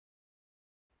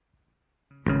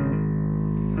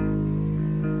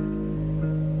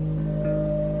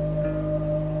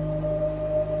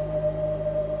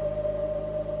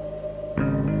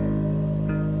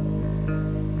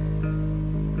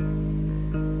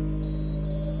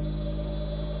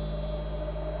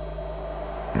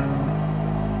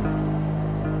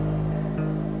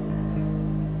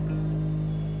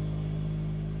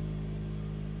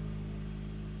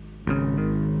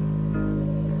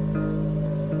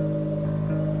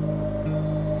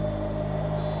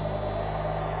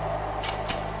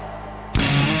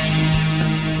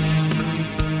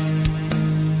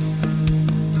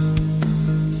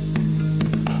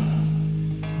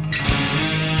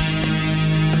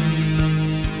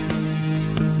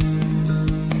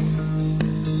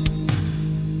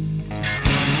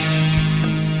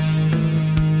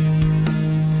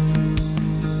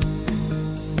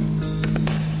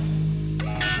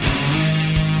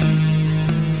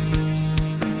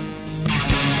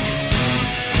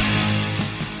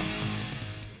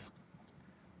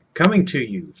Coming to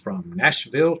you from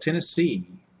Nashville, Tennessee,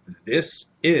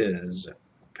 this is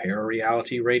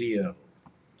Parareality Radio.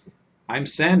 I'm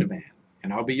Sandman,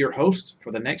 and I'll be your host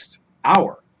for the next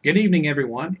hour. Good evening,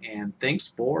 everyone, and thanks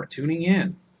for tuning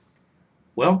in.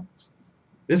 Well,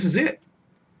 this is it.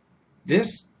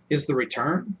 This is the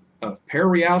return of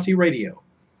Parareality Radio.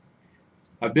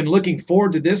 I've been looking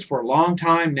forward to this for a long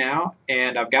time now,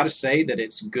 and I've got to say that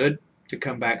it's good to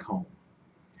come back home.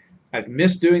 I've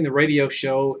missed doing the radio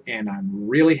show, and I'm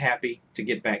really happy to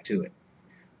get back to it.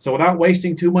 So without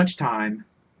wasting too much time,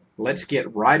 let's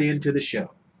get right into the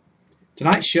show.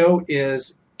 Tonight's show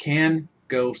is Can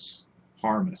Ghosts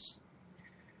Harm Us?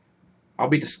 I'll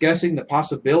be discussing the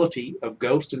possibility of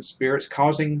ghosts and spirits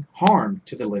causing harm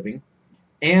to the living,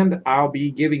 and I'll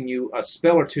be giving you a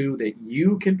spell or two that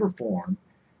you can perform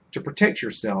to protect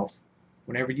yourself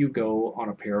whenever you go on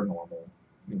a paranormal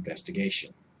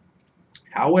investigation.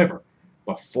 However,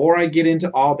 before I get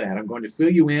into all that, I'm going to fill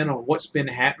you in on what's been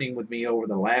happening with me over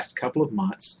the last couple of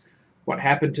months, what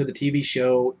happened to the TV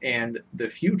show, and the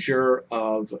future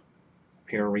of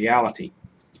Parareality.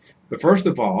 But first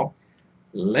of all,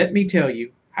 let me tell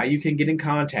you how you can get in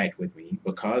contact with me,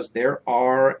 because there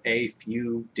are a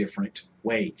few different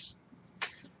ways.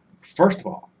 First of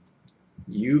all,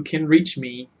 you can reach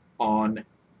me on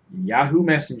Yahoo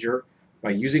Messenger by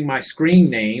using my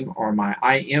screen name or my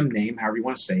IM name, however you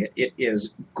want to say it. It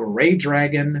is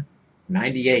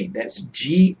GreyDragon98. That's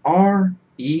GreyDragon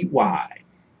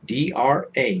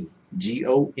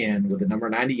with the number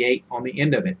 98 on the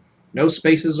end of it. No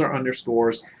spaces or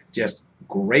underscores, just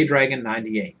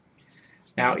GreyDragon98.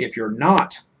 Now, if you're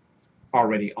not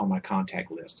already on my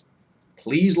contact list,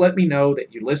 please let me know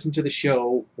that you listen to the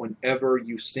show whenever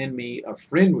you send me a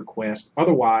friend request.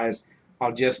 Otherwise,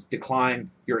 I'll just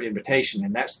decline your invitation.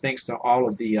 And that's thanks to all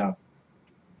of the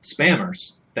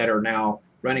spammers that are now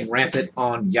running rampant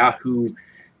on Yahoo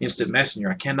Instant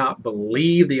Messenger. I cannot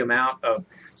believe the amount of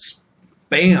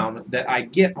spam that I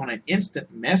get on an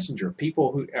instant messenger.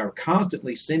 People who are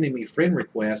constantly sending me friend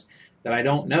requests that I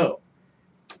don't know.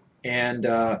 And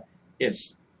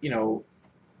it's,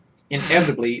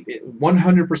 inevitably,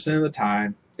 100% of the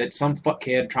time, that some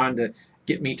fuckhead trying to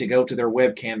get me to go to their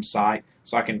webcam site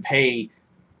so I can pay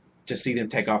to see them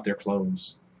take off their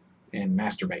clothes and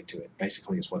masturbate to it,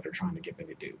 basically, is what they're trying to get me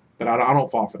to do. But I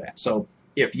don't fall for that. So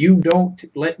if you don't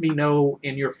let me know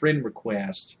in your friend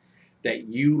request that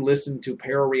you listen to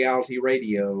Parareality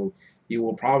Radio, you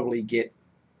will probably get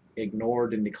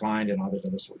ignored and declined and all that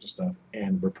other sorts of stuff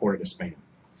and reported as spam.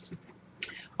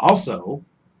 Also,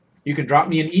 you can drop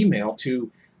me an email to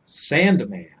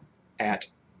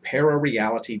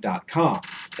sandman@parareality.com.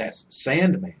 That's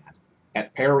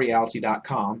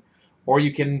sandman@parareality.com. Or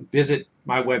you can visit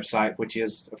my website, which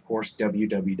is, of course,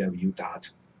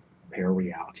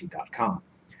 www.parareality.com.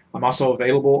 I'm also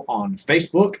available on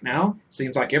Facebook now.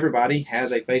 Seems like everybody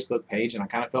has a Facebook page, and I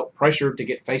kind of felt pressured to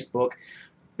get Facebook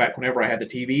back whenever I had the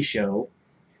TV show.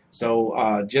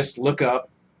 So just look up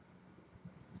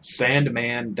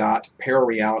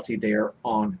sandman.parareality there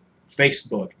on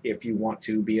Facebook if you want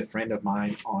to be a friend of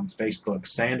mine on Facebook,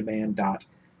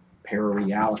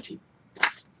 sandman.parareality.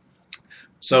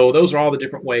 So those are all the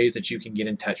different ways that you can get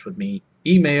in touch with me.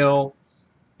 Email,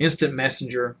 instant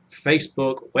messenger,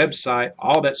 Facebook, website,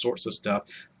 all that sorts of stuff.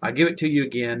 I'll give it to you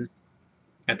again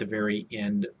at the very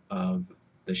end of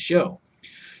the show.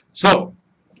 So,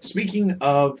 speaking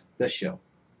of the show,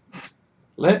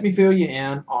 let me fill you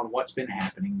in on what's been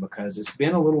happening, because it's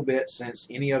been a little bit since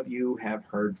any of you have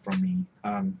heard from me.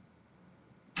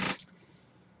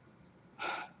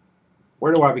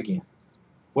 Where do I begin?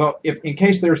 Well, in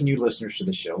case there's new listeners to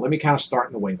the show, let me kind of start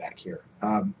in the way back here.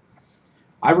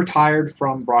 I retired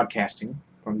from broadcasting,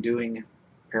 from doing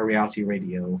Parareality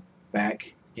Radio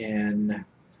back in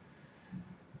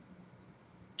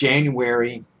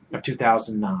January of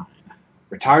 2009.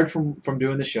 Retired from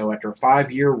doing the show after a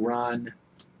 5-year run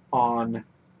on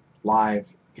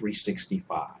Live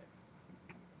 365.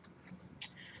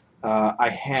 I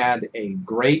had a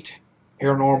great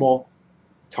paranormal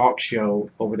talk show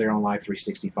over there on Live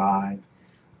 365.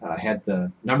 I had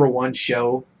the #1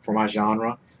 show for my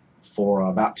genre for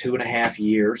about 2.5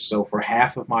 years. So for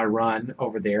half of my run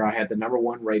over there, I had the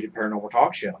 #1 rated paranormal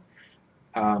talk show.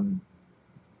 I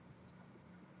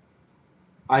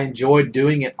enjoyed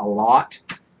doing it a lot.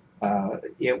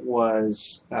 It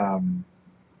was a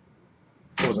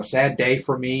sad day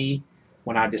for me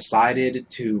when I decided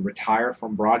to retire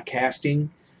from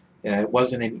broadcasting. It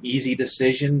wasn't an easy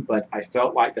decision, but I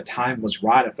felt like the time was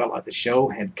right. I felt like the show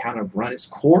had kind of run its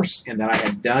course and that I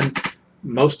had done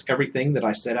most everything that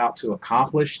I set out to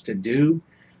accomplish, to do.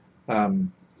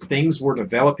 things were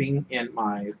developing in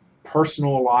my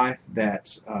personal life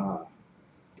that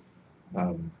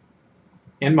um,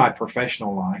 in my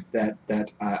professional life that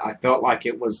I felt like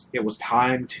it was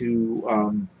time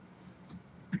to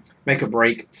make a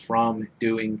break from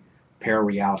doing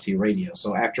parareality radio.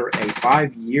 So after a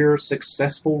 5-year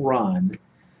successful run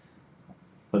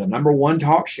for the #1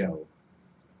 talk show,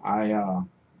 I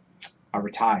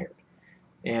retired,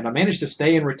 and I managed to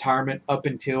stay in retirement up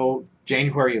until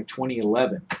January of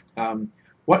 2011.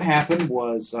 What happened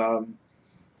was, out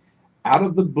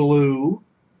of the blue,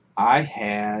 I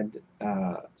had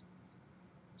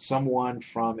someone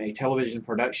from a television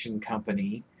production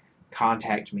company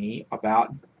contact me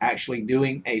about actually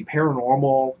doing a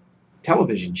paranormal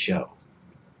television show.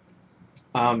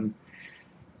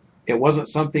 It wasn't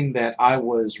something that I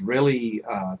was really,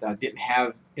 that I didn't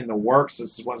have in the works.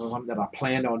 This wasn't something that I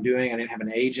planned on doing. I didn't have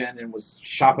an agent and was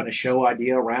shopping a show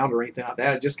idea around or anything like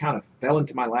that. It just kind of fell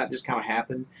into my lap, just kind of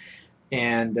happened.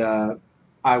 And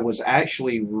I was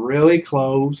actually really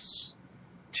close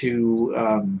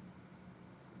to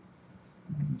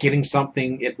getting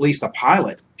something, at least a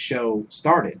pilot show,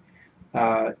 started.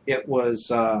 It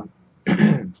was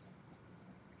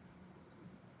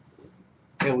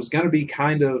it was going to be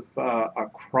kind of a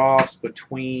cross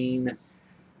between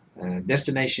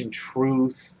Destination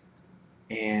Truth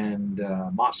and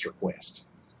Monster Quest.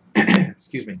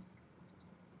 Excuse me.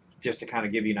 Just to kind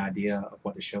of give you an idea of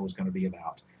what the show was going to be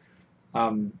about.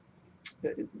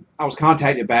 I was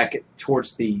contacted back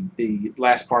towards the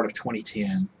last part of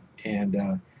 2010,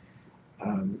 and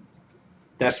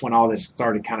that's when all this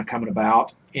started kind of coming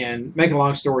about. And make a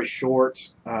long story short,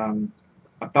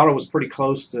 I thought I was pretty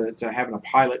close to having a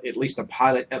pilot, at least a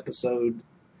pilot episode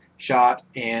shot,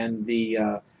 and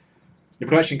the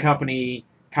production company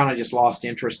kind of just lost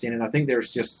interest in it. I think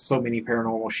there's just so many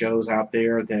paranormal shows out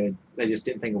there that they just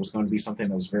didn't think it was going to be something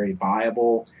that was very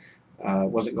viable.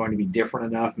 Wasn't going to be different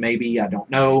enough, maybe, I don't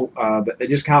know, but they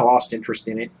just kind of lost interest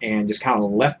in it and just kind of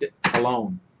left it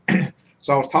alone.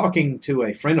 So I was talking to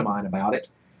a friend of mine about it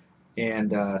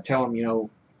and tell him,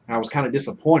 I was kind of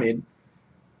disappointed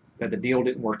that the deal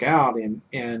didn't work out,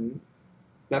 and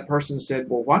that person said,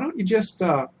 well, why don't you just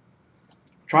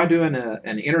try doing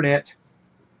an internet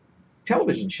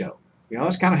television show?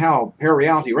 That's kind of how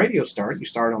parareality radio started. You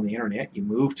started on the internet, you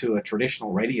moved to a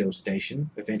traditional radio station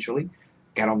eventually,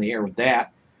 got on the air with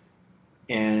that,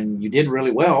 and you did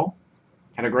really well,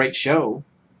 had a great show.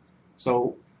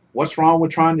 So what's wrong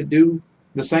with trying to do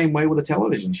the same way with a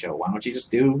television show? Why don't you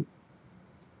just do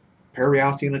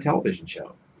parareality in a television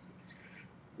show?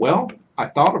 Well, I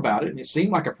thought about it, and it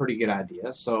seemed like a pretty good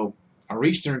idea, so I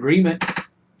reached an agreement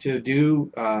to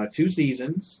do 2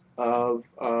 seasons of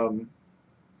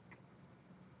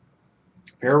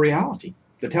parareality,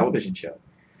 the television show.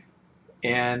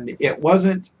 And it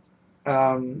wasn't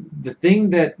the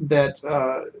thing that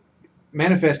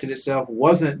manifested itself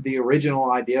wasn't the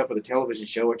original idea for the television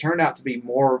show. It turned out to be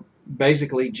more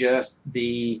basically just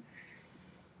the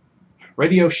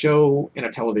radio show in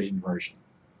a television version,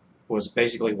 was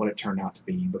basically what it turned out to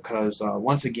be, because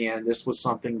once again, this was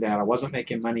something that I wasn't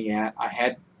making money at. I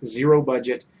had zero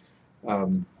budget,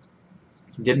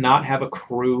 did not have a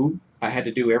crew. I had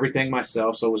to do everything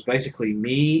myself, so it was basically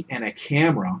me and a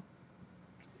camera,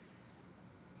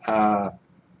 and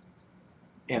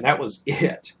that was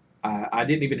it. I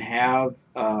didn't even have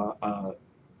a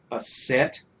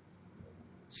set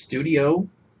studio.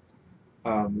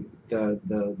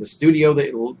 The studio,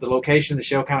 the location of the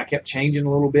show kind of kept changing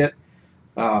a little bit.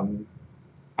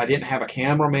 I didn't have a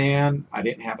cameraman. I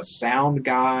didn't have a sound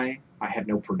guy. I had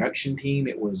no production team.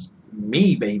 It was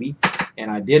me, baby, and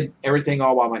I did everything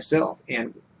all by myself.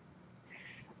 And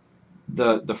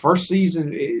the first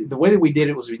season, the way that we did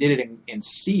it was we did it in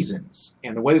seasons.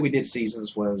 And the way that we did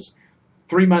seasons was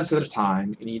 3 months at a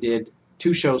time, and you did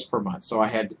 2 shows per month. So I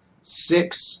had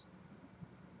 6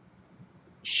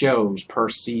 shows per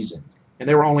season, and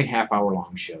they were only half-hour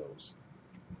long shows.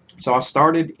 So I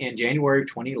started in January of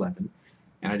 2011,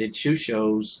 and I did 2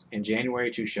 shows in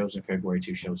January, 2 shows in February,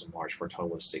 2 shows in March, for a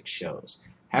total of 6 shows.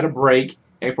 Had a break,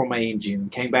 April, May, and June.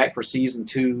 Came back for season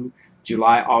 2,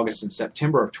 July, August, and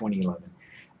September of 2011,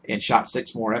 and shot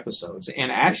 6 more episodes.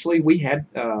 And actually, we had,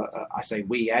 I say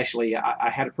we, actually, I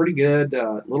had a pretty good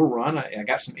little run. I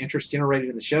got some interest generated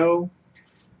in the show.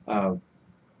 I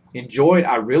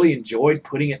really enjoyed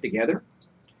putting it together.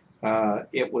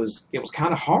 It was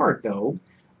kind of hard, though.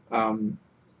 And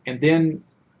then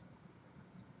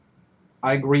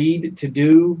I agreed to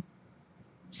do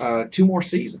 2 more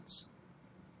seasons.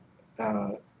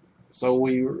 So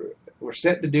we were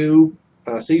set to do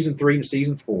season 3 and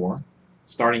season 4,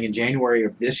 starting in January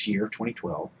of this year,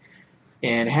 2012.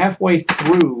 And halfway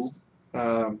through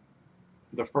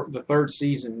the third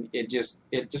season, it just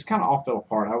kind of all fell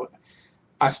apart.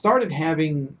 I started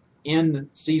having, in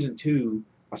season 2,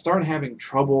 I started having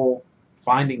trouble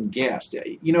finding guests.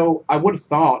 You know, I would have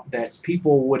thought that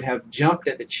people would have jumped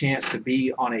at the chance to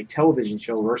be on a television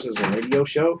show versus a radio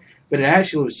show, but it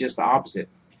actually was just the opposite.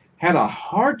 Had a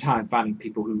hard time finding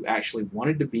people who actually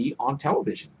wanted to be on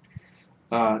television.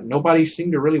 Nobody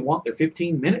seemed to really want their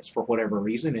 15 minutes for whatever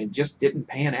reason, and it just didn't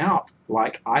pan out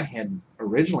like I had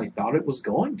originally thought it was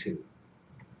going to.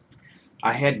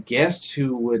 I had guests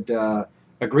who would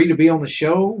agree to be on the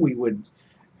show. We would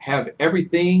have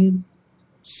everything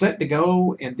set to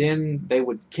go, and then they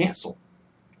would cancel.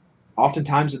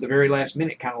 Oftentimes at the very last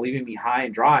minute, kind of leaving me high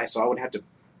and dry, so I would have to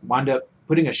wind up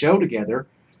putting a show together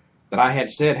that I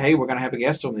had said, hey, we're going to have a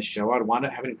guest on this show. I'd wind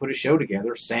up having to put a show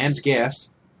together, sans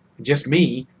guests, just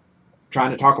me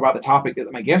trying to talk about the topic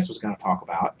that my guest was going to talk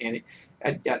about. And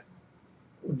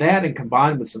that, and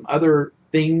combined with some other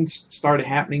things, started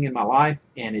happening in my life,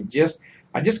 and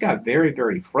I just got very,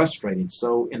 very frustrated.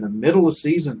 So in the middle of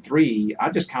season 3, I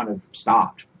just kind of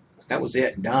stopped. That was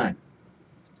it, done.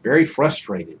 Very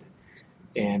frustrated.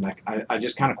 And I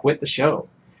just kind of quit the show.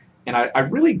 And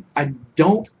I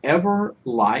don't ever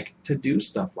like to do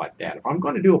stuff like that. If I'm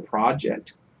going to do a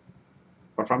project,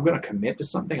 or if I'm going to commit to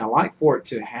something, I like for it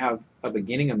to have a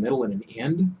beginning, a middle, and an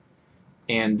end.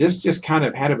 And this just kind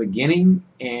of had a beginning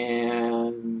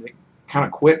and kind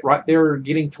of quit right there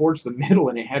getting towards the middle,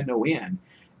 and it had no end.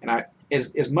 And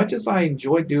as much as I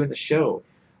enjoyed doing the show,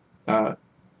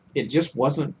 it just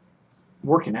wasn't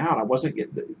working out. I wasn't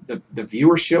the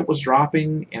viewership was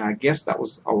dropping, and I guess that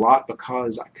was a lot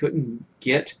because I couldn't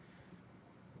get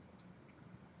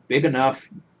big enough.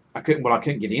 I couldn't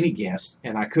get any guests,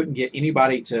 and I couldn't get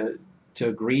anybody to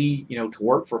agree, you know, to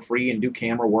work for free and do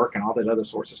camera work and all that other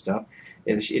sorts of stuff.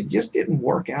 It just didn't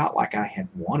work out like I had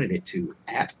wanted it to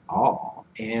at all,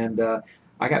 and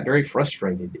I got very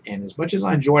frustrated. And as much as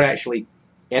I enjoyed actually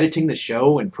editing the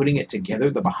show and putting it together,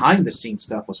 the behind-the-scenes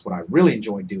stuff was what I really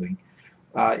enjoyed doing.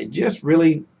 It just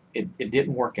really it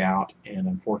didn't work out, and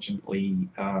unfortunately,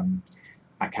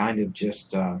 I kind of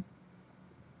just I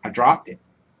dropped it.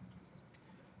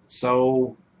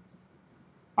 So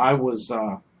I was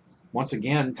once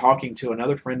again talking to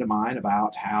another friend of mine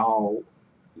about how,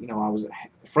 you know, I was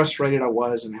frustrated I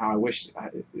was, and how I wish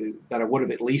that I would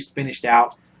have at least finished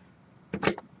out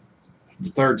the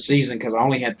third season, because I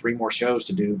only had 3 more shows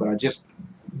to do, but I just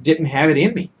didn't have it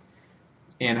in me,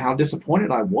 and how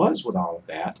disappointed I was with all of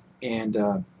that.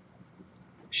 And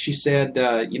she said,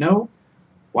 you know,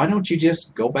 why don't you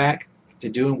just go back to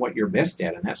doing what you're best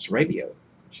at, and that's radio.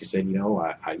 She said, you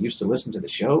know, I used to listen to the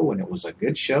show, and it was a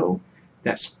good show.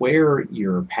 That's where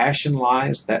your passion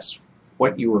lies. That's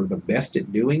what you were the best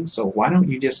at doing. So why don't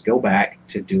you just go back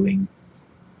to doing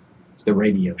the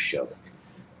radio show?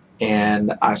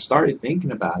 And I started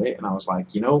thinking about it, and I was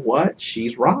like, you know what?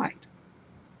 She's right.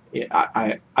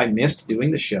 I missed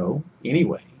doing the show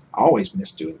anyway. I always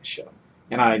missed doing the show.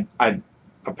 And I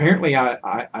apparently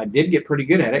I did get pretty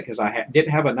good at it, because I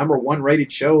didn't have a #1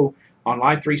 rated show on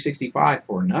Live 365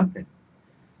 for nothing.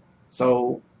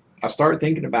 So I started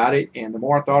thinking about it, and the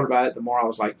more I thought about it, the more I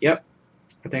was like, yep,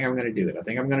 I think I'm going to do it. I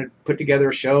think I'm going to put together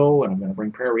a show, and I'm going to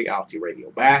bring Prairie Reality Radio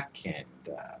back, and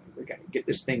we're going to get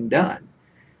this thing done.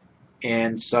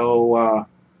 And so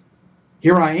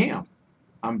here I am.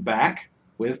 I'm back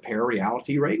with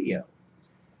Parareality Radio.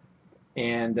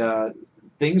 And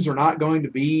things are not going to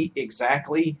be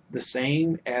exactly the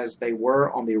same as they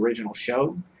were on the original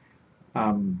show.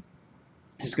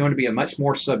 It's going to be a much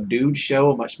more subdued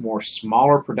show, a much more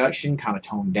smaller production, kind of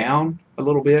toned down a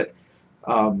little bit.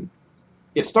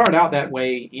 It started out that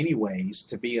way anyways,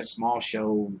 to be a small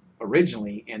show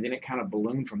originally, and then it kind of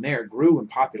ballooned from there. It grew in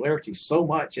popularity so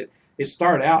much. It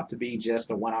started out to be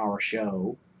just a 1-hour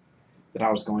show that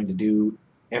I was going to do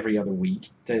every other week,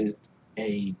 to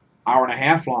a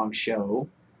hour-and-a-half long show.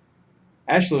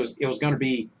 Actually, it was going to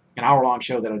be an hour-long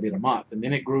show that I did a month, and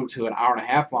then it grew to an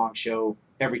hour-and-a-half long show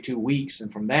every 2 weeks,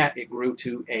 and from that it grew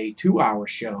to a 2-hour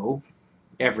show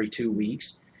every 2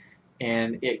 weeks,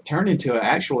 and it turned into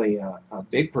actually a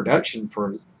big production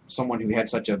for someone who had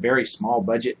such a very small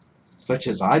budget, such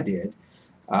as I did.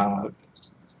 I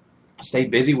stayed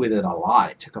busy with it a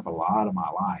lot. It took up a lot of my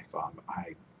life.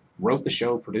 I wrote the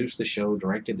show, produced the show,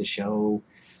 directed the show,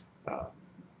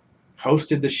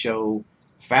 hosted the show,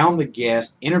 found the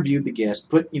guest, interviewed the guest,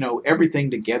 put everything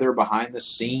together behind the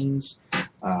scenes.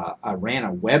 I ran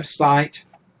a website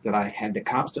that I had to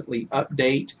constantly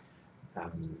update.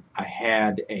 I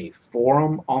had a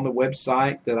forum on the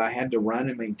website that I had to run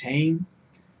and maintain.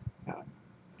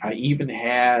 I even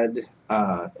had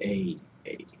a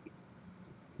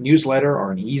newsletter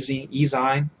or an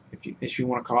e-zine, if you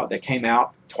want to call it, that came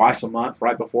out twice a month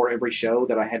right before every show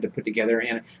that I had to put together.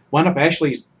 And wound up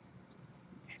actually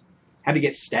had to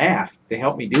get staff to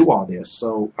help me do all this.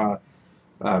 So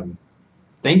um,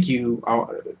 thank you.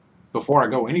 Before I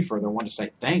go any further, I want to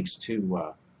say thanks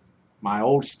to my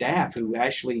old staff who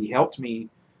actually helped me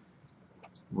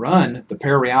run the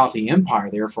Parareality Empire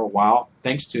there for a while.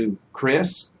 Thanks to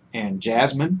Chris and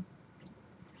Jasmine,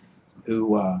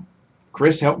 who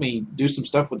Chris helped me do some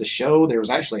stuff with the show. There was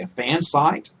actually a fan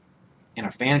site and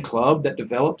a fan club that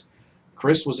developed.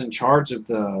 Chris was in charge of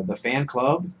the fan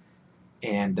club,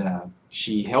 and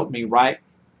she helped me write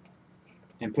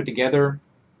and put together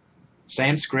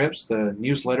Sandscripts, the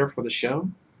newsletter for the show.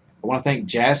 I want to thank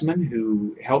Jasmine,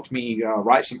 who helped me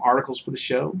write some articles for the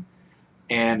show.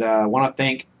 And I want to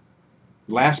thank,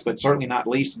 last but certainly not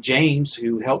least, James,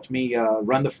 who helped me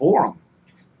run the forum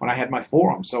when I had my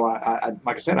forum. So, I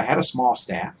like I said, I had a small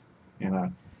staff,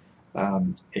 and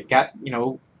it got,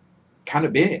 kind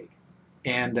of big.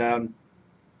 And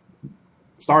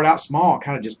started out small,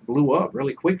 kind of just blew up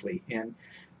really quickly. And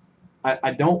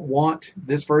I don't want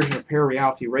this version of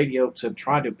Parareality Radio to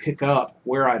try to pick up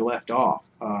where I left off.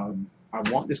 I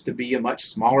want this to be a much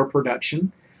smaller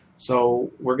production. So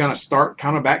we're going to start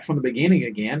kind of back from the beginning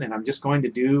again, and I'm just going to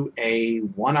do a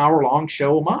 1 hour long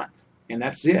show a month, and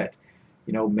that's it.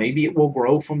 Maybe it will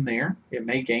grow from there. It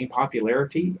may gain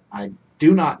popularity. I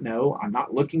do not know. I'm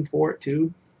not looking for it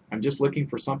to. I'm just looking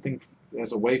for something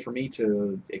as a way for me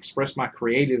to express my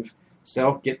creative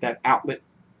self, get that outlet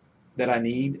that I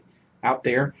need out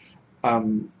there.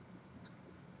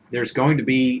 There's going to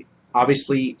be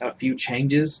obviously a few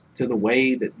changes to the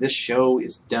way that this show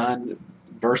is done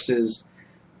versus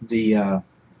the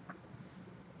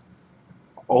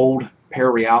old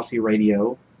Parareality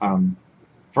Radio.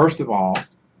 First of all,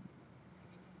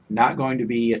 not going to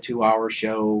be a 2 hour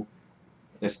show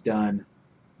that's done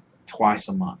twice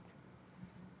a month.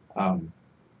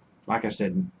 Like I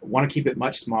said, I want to keep it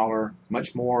much smaller,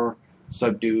 much more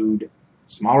subdued,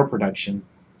 smaller production.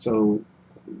 So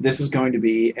this is going to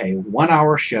be a 1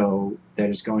 hour show that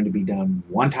is going to be done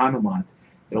one time a month.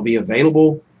 It'll be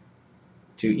available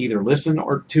to either listen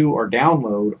or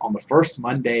download on the first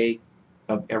Monday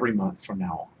of every month from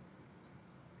now on.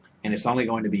 And it's only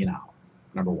going to be an hour,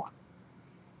 number one.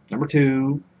 Number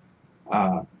two,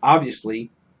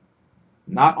 obviously,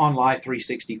 not on Live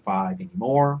 365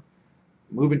 anymore.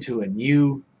 Moving to a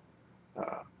new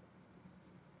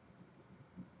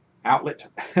outlet,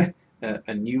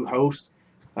 a new host.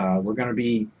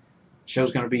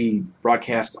 Show's going to be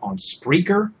broadcast on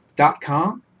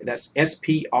Spreaker.com. That's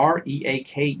Spreaker,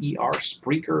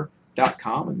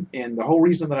 Spreaker.com. And the whole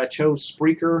reason that I chose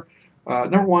Spreaker,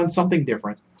 number one, something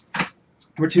different.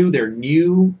 Number two, they're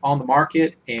new on the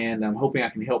market, and I'm hoping I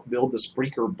can help build the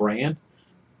Spreaker brand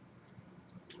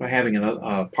by having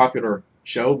a popular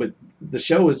show. But the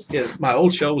show is my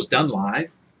old show was done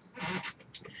live.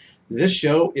 This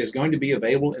show is going to be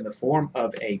available in the form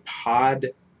of a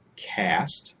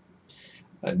podcast.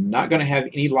 Not going to have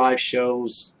any live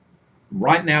shows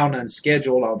right now, none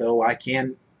scheduled, although I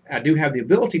do have the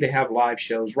ability to have live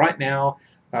shows. Right now,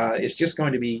 it's just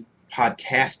going to be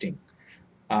podcasting.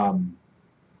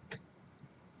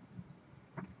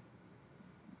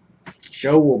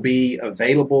 Show will be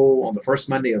available on the first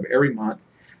Monday of every month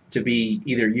to be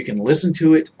either you can listen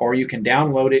to it or you can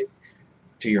download it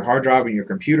to your hard drive on your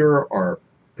computer or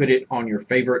put it on your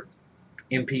favorite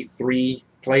MP3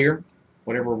 player,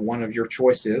 whatever one of your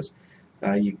choice is.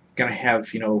 You're going to have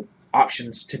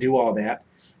options to do all that.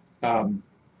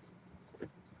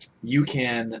 You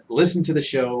can listen to the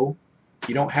show.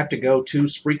 You don't have to go to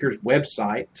Spreaker's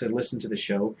website to listen to the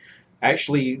show.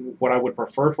 Actually, what I would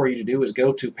prefer for you to do is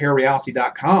go to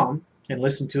parareality.com and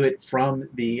listen to it from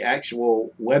the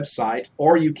actual website,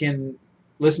 or you can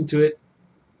listen to it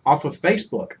off of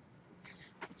Facebook.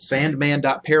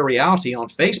 Sandman.parareality on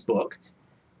Facebook.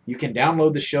 You can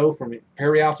download the show from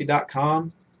parareality.com,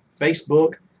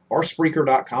 Facebook, or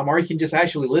Spreaker.com, or you can just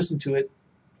actually listen to it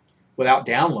without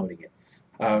downloading it.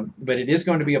 But it is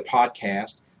going to be a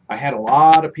podcast. I had a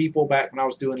lot of people back when I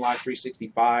was doing Live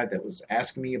 365 that was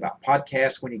asking me about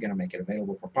podcasts. When are you going to make it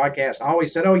available for podcasts? I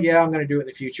always said, oh, yeah, I'm going to do it in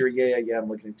the future. Yeah, I'm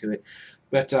looking into it.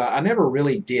 But I never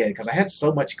really did because I had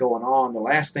so much going on. The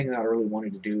last thing that I really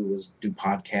wanted to do was do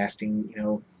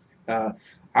podcasting,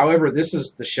 However, this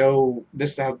is the show.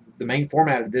 This is how the main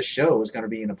format of this show is going to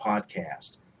be in a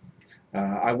podcast.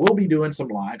 I will be doing some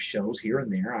live shows here and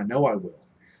there. I know I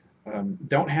will.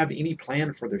 Don't have any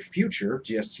plan for the future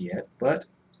just yet, but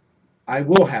I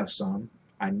will have some.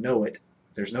 I know it.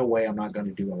 There's no way I'm not going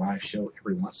to do a live show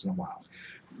every once in a while.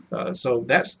 So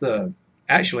that's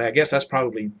actually, I guess that's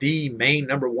probably the main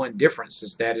number one difference,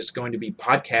 is that it's going to be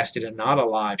podcasted and not a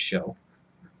live show.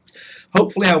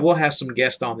 Hopefully I will have some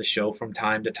guests on the show from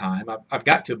time to time. I've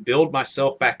got to build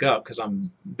myself back up because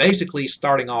I'm basically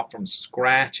starting off from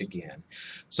scratch again.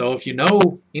 So if you know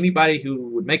anybody who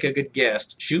would make a good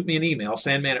guest, shoot me an email,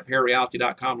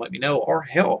 sandman@parareality.com, let me know. Or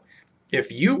hell,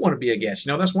 if you want to be a guest,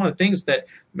 that's one of the things that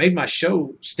made my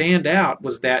show stand out,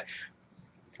 was that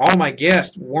all my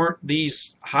guests weren't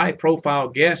these high-profile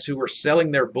guests who were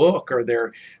selling their book or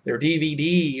their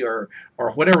DVD or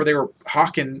whatever they were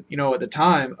hawking, at the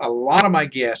time. A lot of my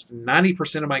guests,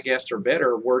 90% of my guests or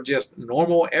better, were just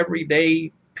normal,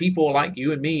 everyday people like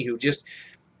you and me who just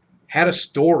had a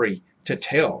story to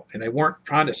tell, and they weren't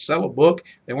trying to sell a book.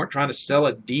 They weren't trying to sell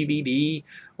a DVD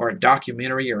or a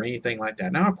documentary or anything like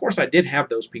that. Now, of course, I did have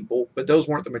those people, but those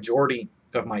weren't the majority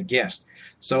of my guests.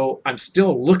 So I'm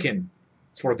still looking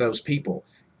for those people.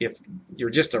 If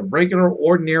you're just a regular,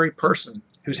 ordinary person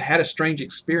who's had a strange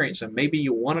experience and maybe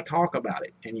you want to talk about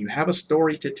it and you have a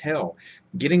story to tell,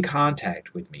 get in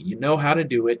contact with me. You know how to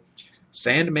do it.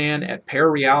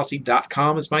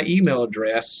 Sandman@parareality.com is my email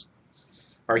address.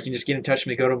 Or you can just get in touch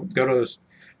with me. Go to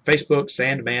Facebook,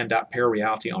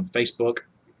 sandman.parareality on Facebook.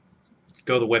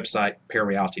 Go to the website,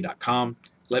 parareality.com.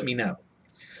 Let me know.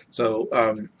 So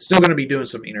still going to be doing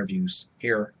some interviews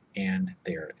here and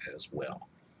there as well.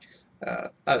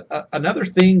 Another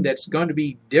thing that's going to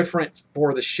be different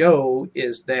for the show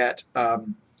is that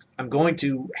I'm going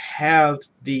to have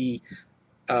the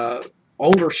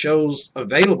older shows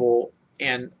available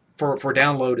and for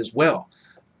download as well.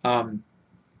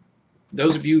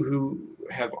 Those of you who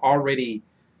have already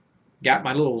got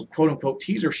my little quote-unquote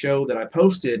teaser show that I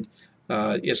posted,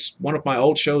 is one of my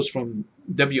old shows from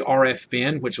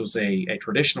WRFN, which was a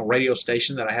traditional radio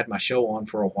station that I had my show on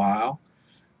for a while.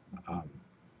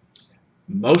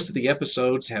 Most of the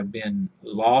episodes have been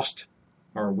lost,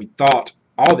 or we thought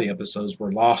all the episodes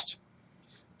were lost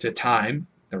to time,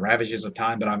 the ravages of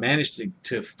time, but I managed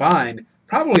to find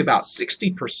probably about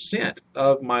 60%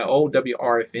 of my old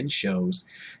WRFN shows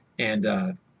and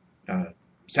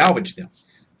salvage them.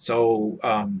 So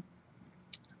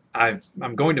I'm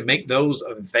going to make those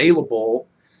available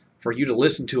for you to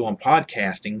listen to on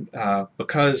podcasting,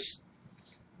 because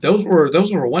those were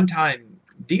a one-time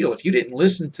deal. If you didn't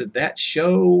listen to that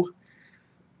show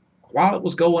while it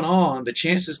was going on, the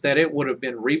chances that it would have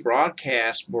been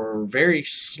rebroadcast were very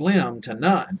slim to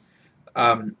none.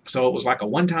 So it was like a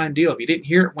one-time deal. If you didn't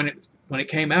hear it when it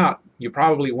came out, you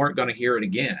probably weren't going to hear it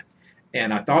again.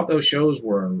 And I thought those shows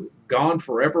were gone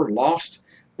forever, lost,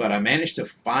 but I managed to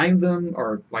find them,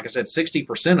 or like I said,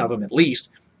 60% of them at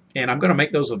least, and I'm going to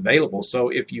make those available. So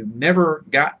if you never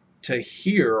got to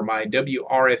hear my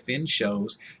WRFN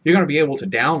shows, you're going to be able to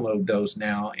download those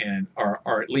now, and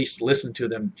or at least listen to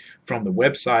them from the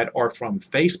website or from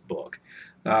Facebook.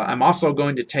 I'm also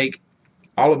going to take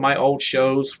all of my old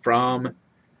shows from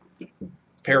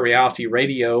Parareality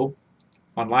Radio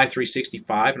on Live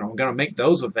 365, and I'm going to make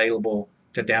those available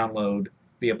to download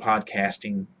via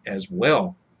podcasting as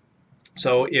well.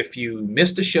 So if you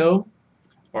missed a show,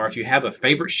 or if you have a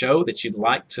favorite show that you'd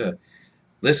like to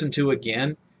listen to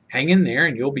again, hang in there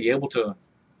and you'll be able to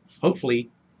hopefully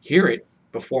hear it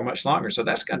before much longer. So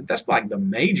that's like the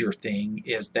major thing,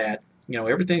 is that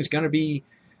everything's going to be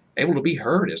able to be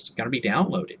heard. It's going to be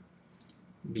downloaded,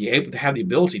 be able to have the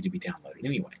ability to be downloaded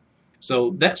anyway.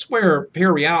 So that's where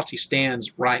Parareality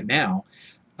stands right now.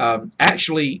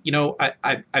 Actually,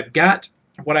 I've got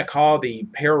what I call the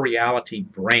Parareality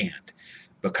brand,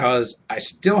 because I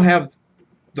still have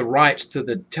the rights to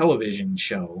the television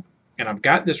show, and I've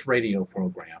got this radio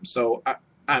program. So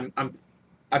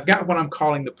I've got what I'm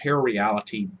calling the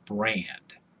Parareality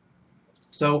brand.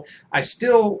 So I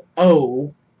still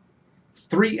owe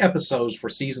 3 episodes for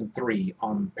season 3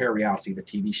 on Parareality, the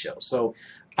TV show. So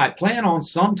I plan on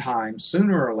sometime,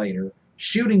 sooner or later,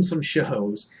 shooting some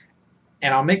shows,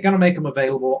 and I'm going to make them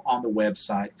available on the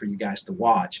website for you guys to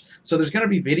watch. So there's going to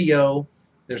be video,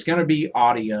 there's going to be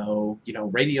audio,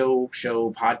 radio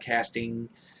show, podcasting,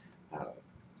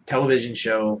 television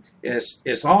show.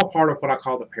 It's all part of what I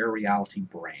call the Parareality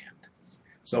brand.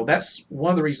 So that's one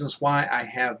of the reasons why I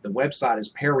have the website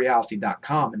is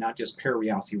parareality.com and not just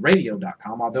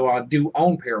pararealityradio.com, although I do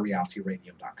own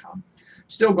pararealityradio.com.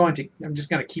 I'm just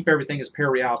going to keep everything as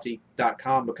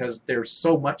parareality.com, because there's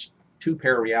so much to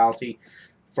Parareality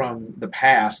from the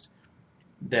past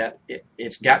that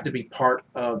it's got to be part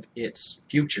of its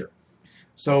future.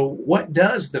 So what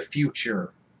does the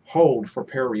future hold for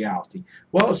Parareality?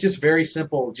 Well, it's just very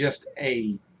simple, just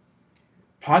a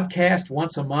podcast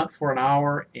once a month for an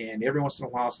hour, and every once in a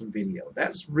while some video.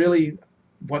 That's really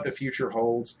what the future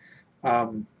holds.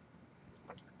 I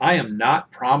am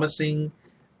not promising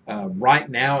right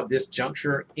now at this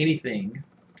juncture anything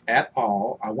at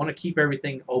all. I want to keep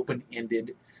everything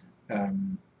open-ended.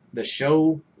 The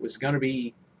show was going to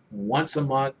be once a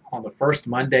month on the first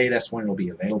Monday. That's when it'll be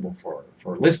available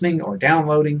for listening or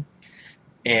downloading.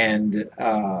 And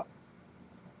I'll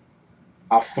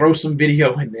throw some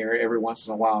video in there every once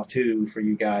in a while too for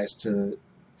you guys to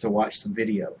watch some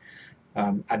video.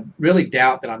 I really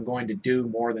doubt that I'm going to do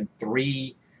more than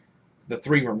the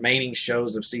three remaining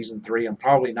shows of season 3. I'm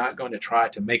probably not going to try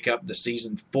to make up the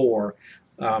season 4.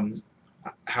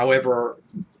 However,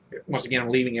 once again, I'm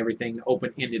leaving everything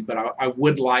open-ended, but I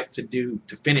would like to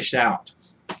finish out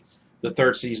the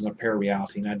 3rd season of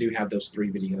Parareality, and I do have those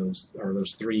 3 videos, or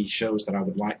those 3 shows that I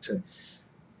would like to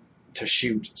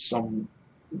shoot some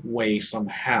way,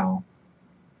 somehow.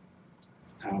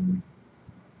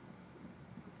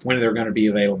 When they're going to be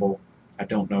available, I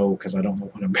don't know, because I don't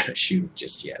know when I'm going to shoot them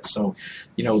just yet. So,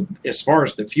 as far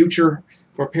as the future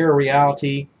for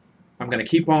Parareality, I'm going to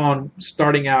keep on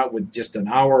starting out with just an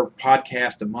hour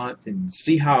podcast a month and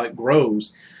see how it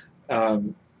grows.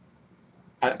 I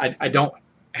don't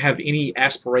have any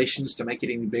aspirations to make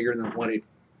it any bigger than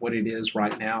what it is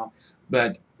right now.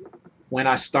 But when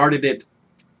I started it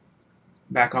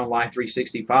back on Live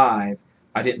 365,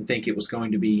 I didn't think it was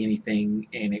going to be anything,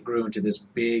 and it grew into this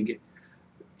big,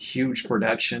 huge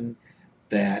production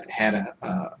that had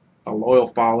a loyal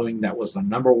following that was the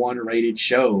 #1 rated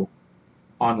show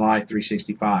on Live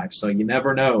 365. So you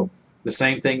never know. The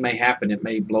same thing may happen. It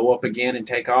may blow up again and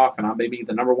take off, and I may be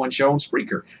the #1 show on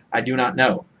Spreaker. I do not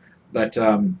know. But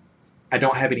I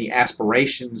don't have any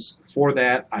aspirations for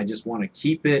that. I just want to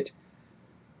keep it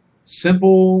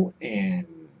simple and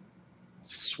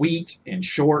sweet and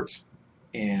short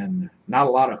and not a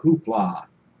lot of hoopla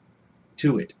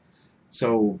to it.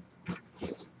 So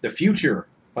the future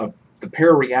of the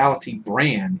Parareality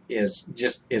brand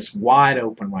is wide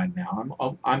open right now.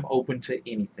 I'm open to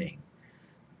anything.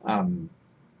 God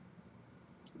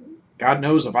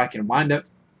knows if I can wind up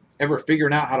ever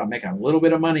figuring out how to make a little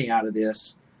bit of money out of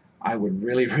this, I would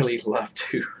really, really love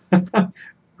to.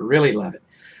 Really love it.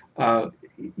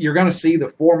 You're going to see the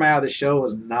format of the show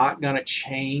is not going to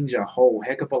change a whole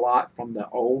heck of a lot from the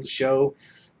old show.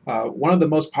 One of the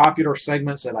most popular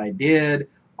segments that I did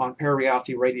on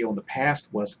Parareality Radio in the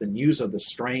past was the News of the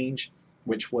Strange,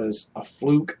 which was a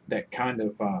fluke that kind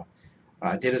of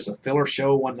did as a filler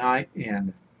show one night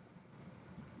and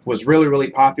was really,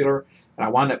 really popular. And I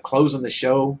wound up closing the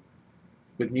show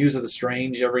with News of the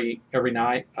Strange every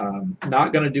night.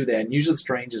 Not going to do that. News of the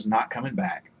Strange is not coming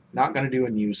back. Not going to do a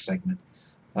news segment.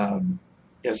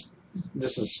 This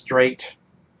is straight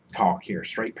talk here,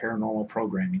 straight paranormal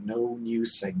programming. No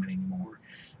news segment anymore.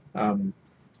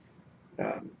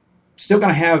 Still going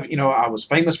to have, I was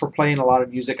famous for playing a lot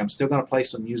of music. I'm still going to play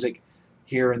some music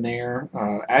here and there.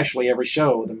 Actually, every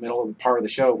show, the middle of the part of the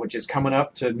show, which is coming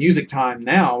up to music time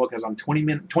now because I'm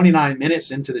 29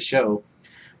 minutes into the show,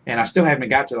 and I still haven't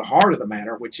got to the heart of the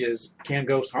matter, which is, can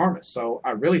ghosts harm us? So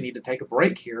I really need to take a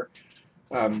break here.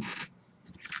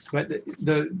 But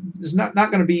there's not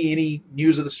going to be any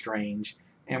News of the Strange,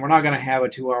 and we're not going to have a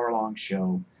 2-hour-long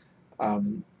show.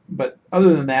 But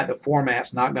other than that, the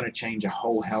format's not going to change a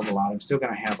whole hell of a lot. I'm still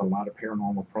going to have a lot of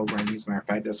paranormal programming. As a matter of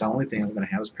fact, that's the only thing I'm going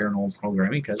to have is paranormal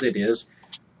programming because it is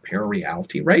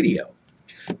Parareality Radio.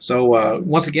 So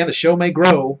once again, the show may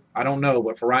grow. I don't know,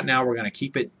 but for right now, we're going to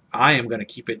keep it. I am going to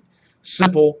keep it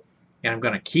simple, and I'm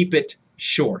going to keep it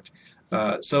short.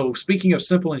 So speaking of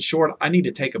simple and short, I need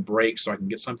to take a break so I can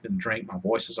get something to drink. My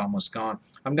voice is almost gone.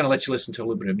 I'm going to let you listen to a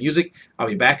little bit of music. I'll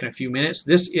be back in a few minutes.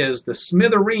 This is the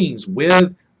Smithereens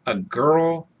with A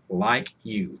Girl Like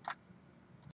You.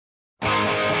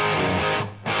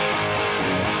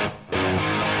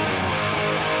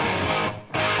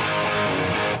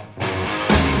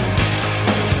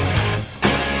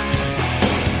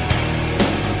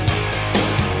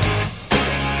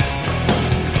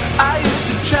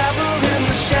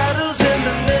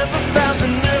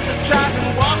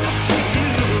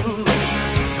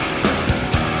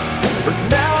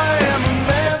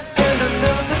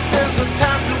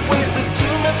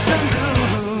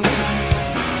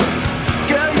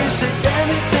 Girl,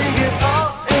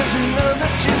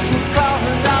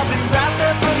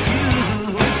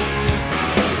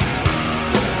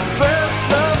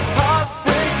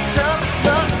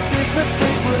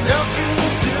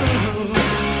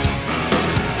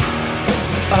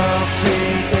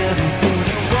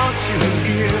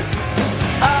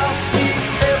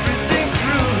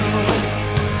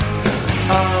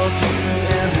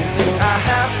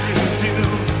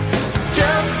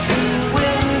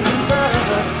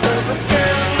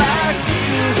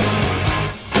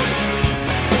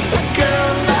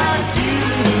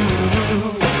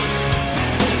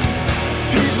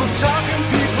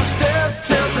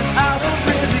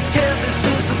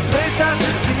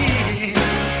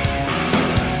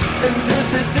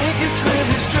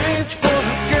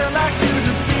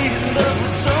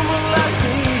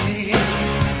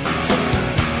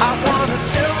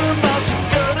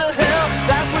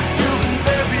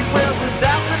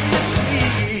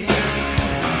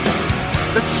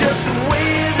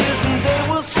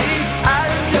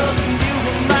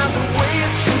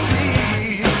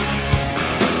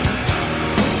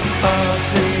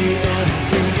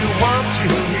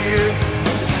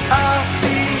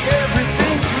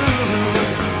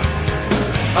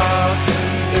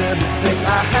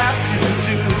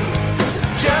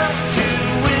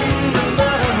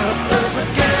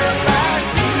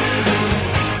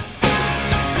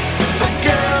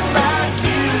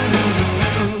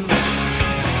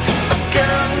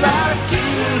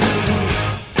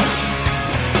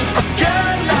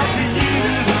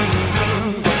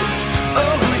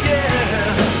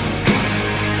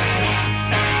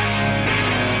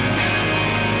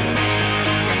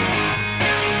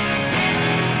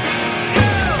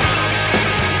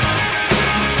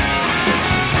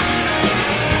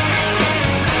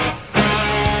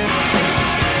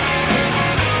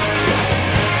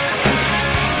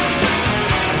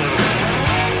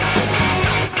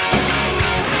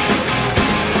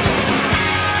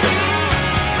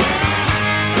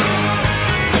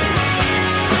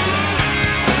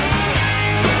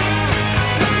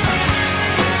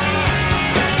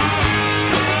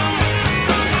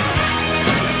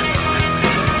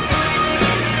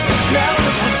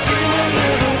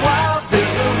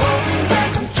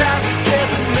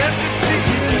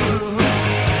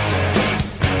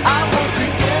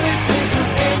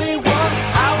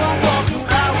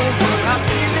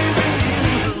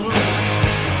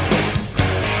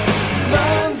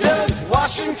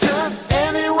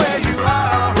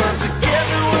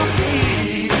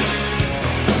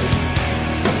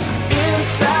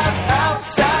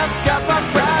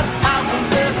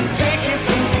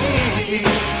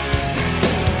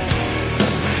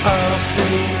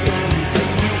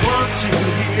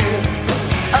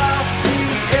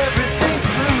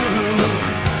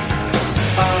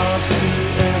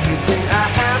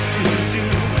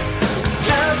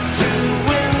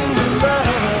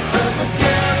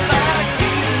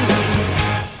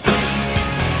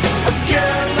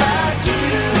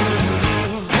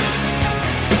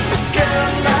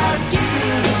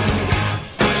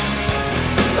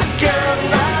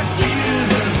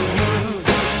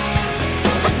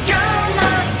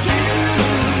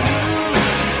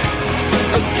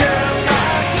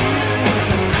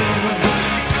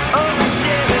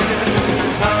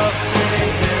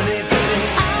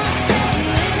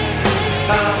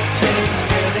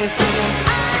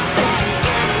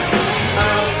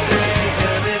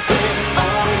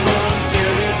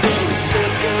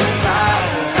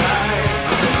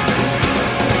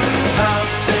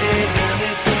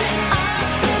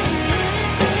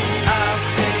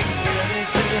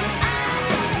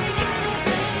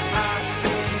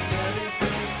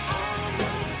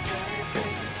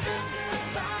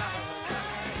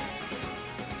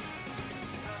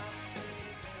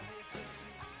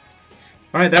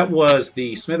 right, that was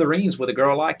the Smithereens with A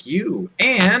Girl Like You,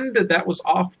 and that was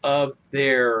off of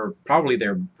probably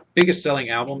their biggest selling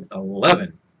album,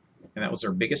 11, and that was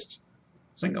their biggest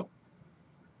single,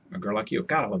 A Girl Like You.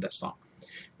 God, I love that song.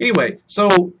 Anyway,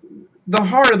 so the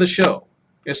heart of the show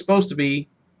is supposed to be,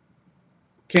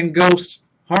 can ghosts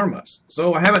harm us?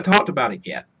 So I haven't talked about it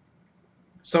yet.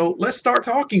 So let's start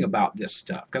talking about this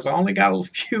stuff, because I only got a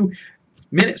few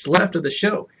minutes left of the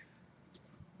show.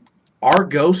 Are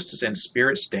ghosts and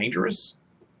spirits dangerous?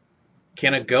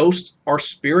 Can a ghost or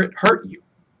spirit hurt you?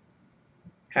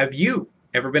 Have you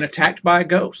ever been attacked by a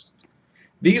ghost?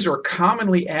 These are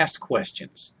commonly asked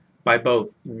questions by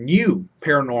both new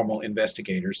paranormal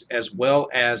investigators as well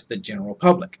as the general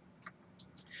public.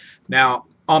 Now,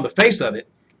 on the face of it,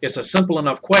 it's a simple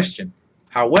enough question.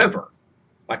 However,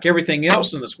 like everything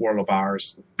else in this world of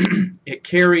ours, it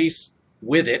carries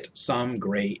with it some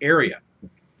gray area.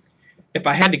 If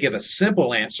I had to give a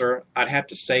simple answer, I'd have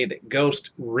to say that ghosts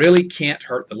really can't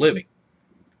hurt the living.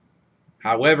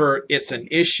 However, it's an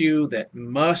issue that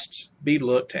must be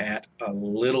looked at a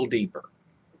little deeper.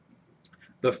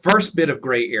 The first bit of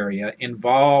gray area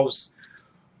involves,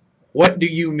 what do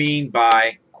you mean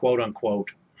by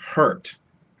quote-unquote hurt?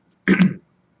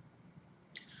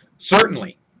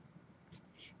 Certainly,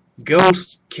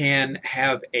 ghosts can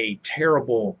have a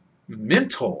terrible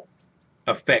mental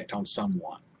effect on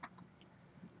someone.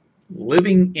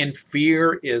 Living in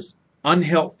fear is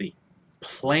unhealthy,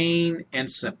 plain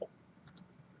and simple.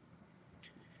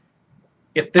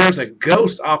 If there's a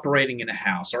ghost operating in a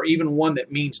house, or even one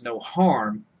that means no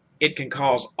harm, it can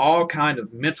cause all kind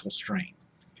of mental strain.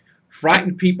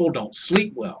 Frightened people don't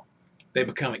sleep well. They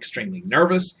become extremely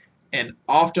nervous, and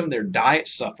often their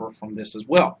diets suffer from this as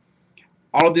well.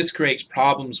 All of this creates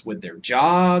problems with their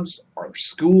jobs or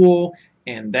school,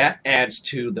 and that adds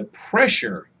to the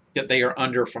pressure that they are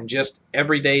under from just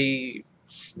everyday,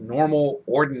 normal,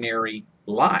 ordinary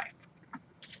life.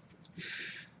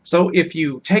 So if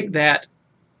you take that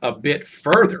a bit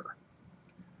further,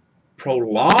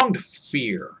 prolonged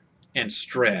fear and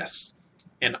stress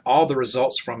and all the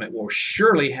results from it will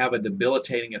surely have a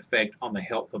debilitating effect on the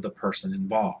health of the person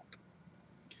involved.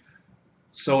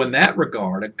 So in that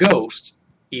regard, a ghost,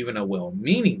 even a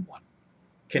well-meaning one,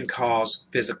 can cause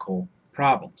physical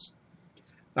problems.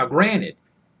 Now granted,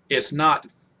 it's not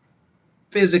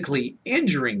physically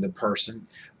injuring the person,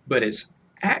 but its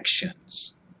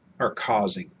actions are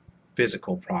causing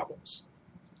physical problems.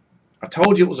 I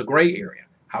told you it was a gray area.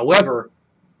 However,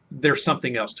 there's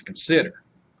something else to consider.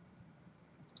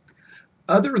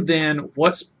 Other than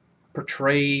what's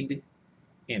portrayed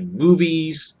in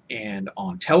movies and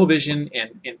on television,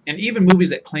 and even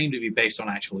movies that claim to be based on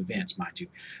actual events, mind you,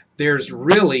 there's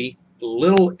really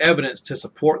little evidence to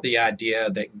support the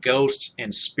idea that ghosts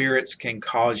and spirits can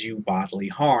cause you bodily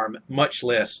harm, much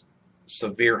less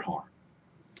severe harm.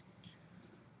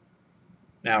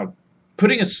 Now,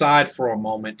 putting aside for a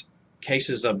moment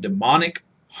cases of demonic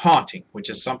haunting, which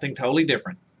is something totally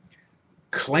different,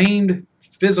 claimed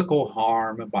physical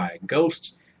harm by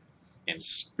ghosts and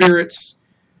spirits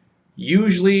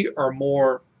usually are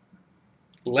more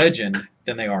legend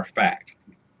than they are fact.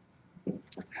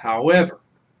 However,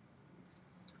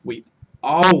 we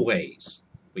always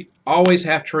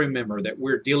have to remember that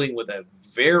we're dealing with a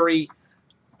very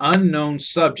unknown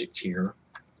subject here,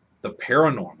 the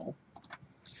paranormal,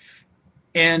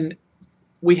 and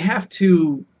we have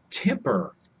to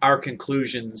temper our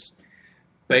conclusions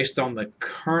based on the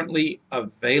currently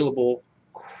available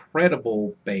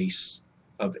credible base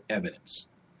of evidence.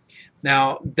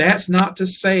 Now, that's not to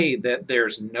say that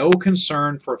there's no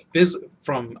concern for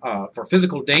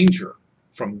physical danger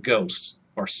from ghosts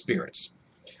or spirits.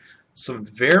 Some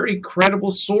very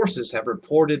credible sources have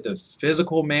reported the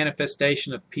physical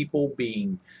manifestation of people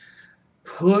being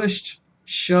pushed,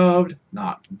 shoved,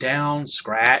 knocked down,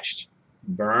 scratched,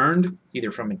 burned, either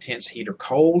from intense heat or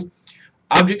cold.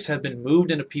 Objects have been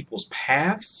moved into people's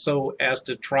paths so as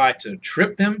to try to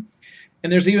trip them.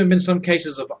 And there's even been some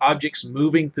cases of objects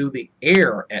moving through the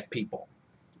air at people.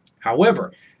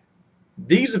 However,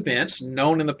 these events,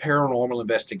 known in the paranormal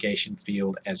investigation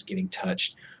field as getting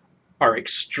touched, are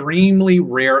extremely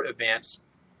rare events,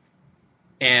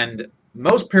 and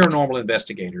most paranormal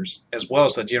investigators, as well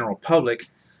as the general public,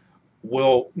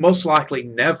 will most likely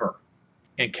never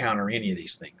encounter any of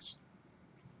these things.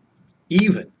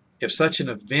 Even if such an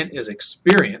event is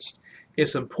experienced,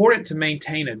 it's important to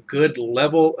maintain a good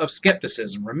level of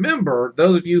skepticism. Remember,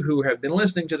 those of you who have been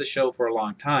listening to the show for a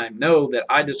long time know that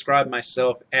I describe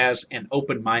myself as an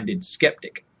open-minded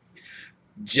skeptic.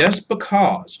 Just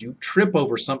because you trip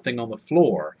over something on the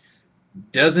floor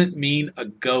doesn't mean a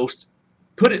ghost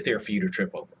put it there for you to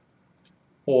trip over.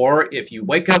 Or if you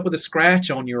wake up with a scratch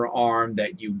on your arm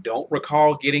that you don't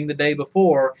recall getting the day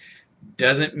before,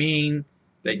 doesn't mean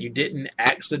that you didn't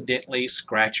accidentally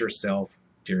scratch yourself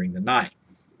during the night.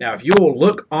 Now, if you will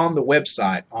look on the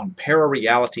website on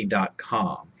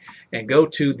parareality.com and go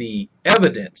to the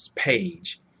evidence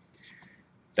page,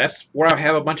 that's where I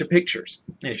have a bunch of pictures.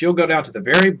 And if you'll go down to the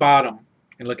very bottom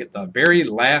and look at the very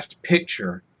last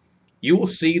picture, you will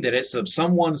see that it's of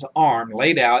someone's arm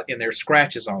laid out and there's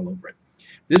scratches all over it.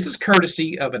 This is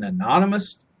courtesy of an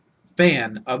anonymous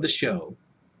fan of the show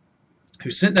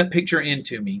who sent that picture in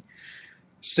to me,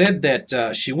 said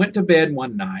that she went to bed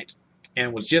one night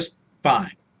and was just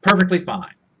fine, perfectly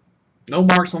fine. No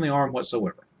marks on the arm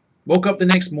whatsoever. Woke up the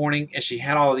next morning and she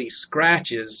had all of these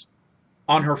scratches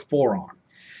on her forearm.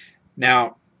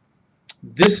 Now,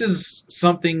 this is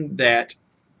something that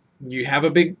you have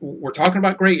we're talking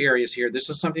about gray areas here. This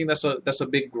is something that's a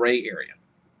big gray area,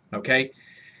 okay?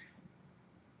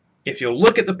 If you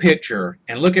look at the picture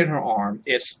and look at her arm,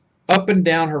 it's up and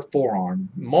down her forearm,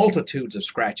 multitudes of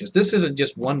scratches. This isn't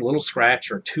just one little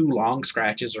scratch or two long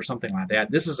scratches or something like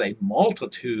that. This is a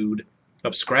multitude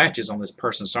of scratches on this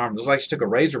person's arm. It looks like she took a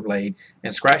razor blade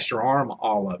and scratched her arm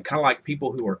all up, kind of like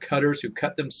people who are cutters who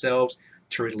cut themselves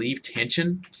to relieve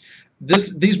tension.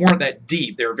 These weren't that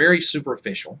deep. They were very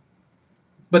superficial,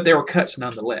 but they were cuts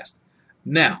nonetheless.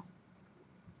 Now,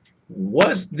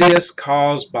 was this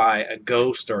caused by a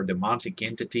ghost or a demonic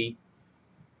entity?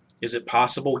 Is it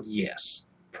possible? Yes.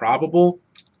 Probable?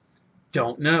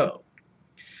 Don't know.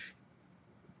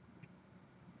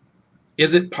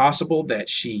 Is it possible that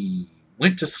she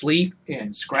went to sleep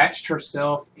and scratched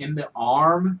herself in the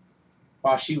arm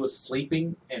while she was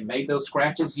sleeping and made those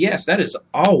scratches? Yes, that is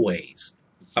always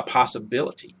a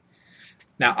possibility.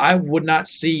 Now, I would not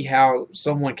see how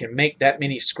someone can make that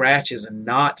many scratches and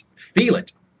not feel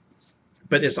it,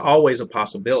 but it's always a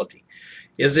possibility.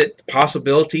 Is it the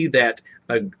possibility that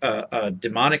a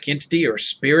demonic entity or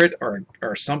spirit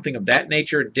or something of that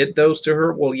nature did those to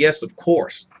her? Well, yes, of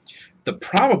course. The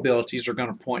probabilities are going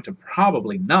to point to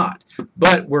probably not.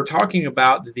 But we're talking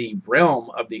about the realm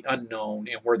of the unknown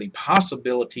and where the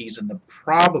possibilities and the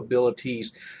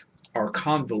probabilities are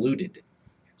convoluted.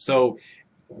 So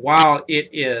while it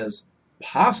is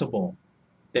possible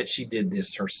that she did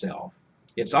this herself,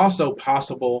 it's also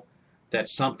possible that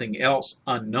something else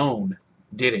unknown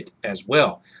did it as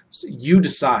well. So you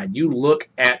decide. You look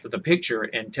at the picture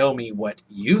and tell me what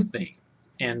you think.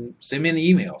 And send me an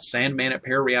email,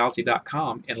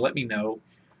 sandman@parareality.com, and let me know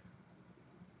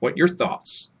what your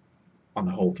thoughts on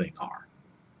the whole thing are.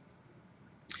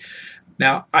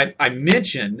 Now, I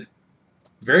mentioned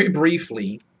very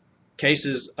briefly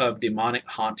cases of demonic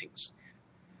hauntings.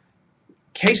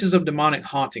 Cases of demonic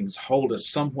hauntings hold a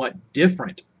somewhat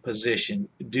different position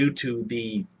due to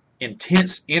the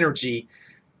intense energy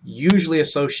usually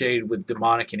associated with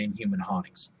demonic and inhuman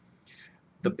hauntings.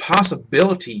 The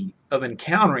possibility of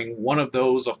encountering one of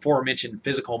those aforementioned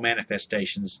physical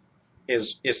manifestations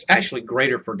is actually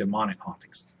greater for demonic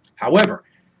hauntings. However,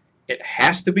 it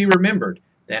has to be remembered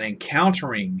that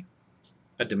encountering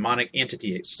a demonic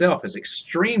entity itself is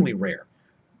extremely rare.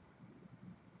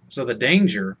 So the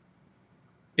danger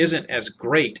isn't as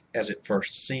great as it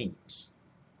first seems.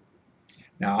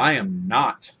 Now, I am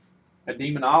not a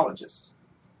demonologist.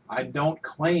 I don't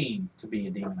claim to be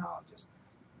a demonologist.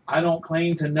 I don't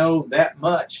claim to know that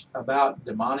much about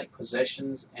demonic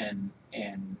possessions and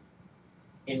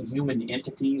inhuman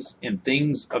entities and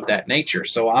things of that nature.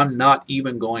 So I'm not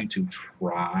even going to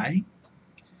try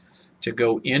to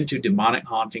go into demonic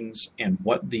hauntings and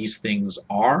what these things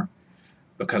are,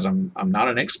 because I'm not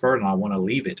an expert and I want to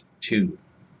leave it to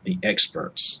the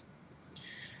experts.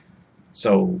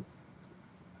 So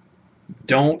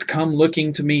don't come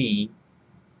looking to me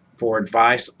for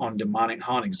advice on demonic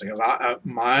hauntings, because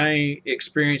my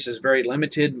experience is very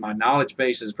limited. My knowledge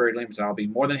base is very limited. I'll be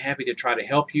more than happy to try to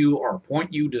help you or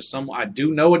point you to someone. I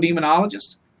do know a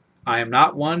demonologist. I am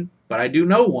not one, but I do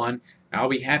know one. I'll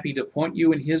be happy to point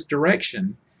you in his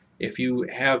direction if you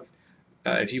have,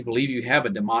 if you believe you have a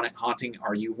demonic haunting,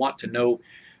 or you want to know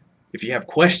if you have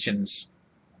questions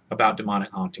about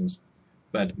demonic hauntings.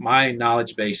 But my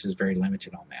knowledge base is very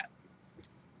limited on that.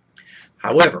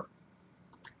 However,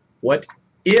 what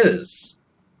is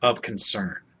of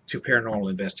concern to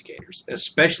paranormal investigators,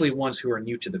 especially ones who are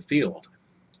new to the field,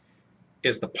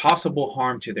 is the possible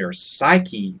harm to their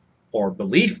psyche or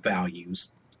belief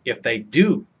values if they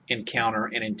do encounter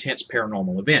an intense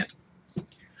paranormal event.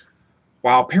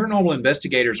 While paranormal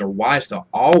investigators are wise to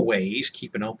always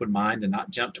keep an open mind and not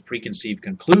jump to preconceived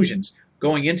conclusions,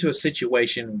 going into a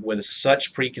situation with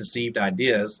such preconceived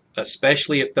ideas,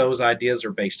 especially if those ideas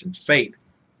are based in faith,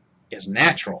 is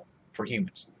natural for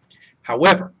humans.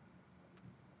 However,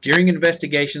 during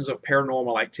investigations of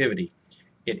paranormal activity,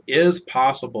 it is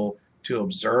possible to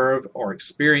observe or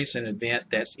experience an event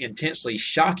that's intensely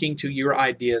shocking to your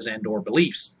ideas and or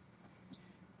beliefs.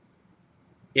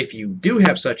 If you do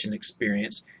have such an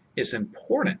experience, it's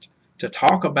important to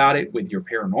talk about it with your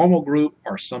paranormal group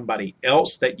or somebody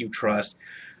else that you trust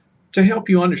to help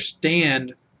you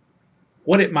understand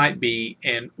what it might be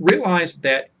and realize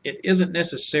that it isn't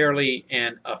necessarily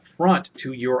an affront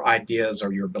to your ideas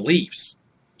or your beliefs.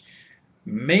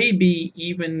 Maybe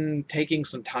even taking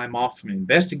some time off from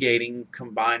investigating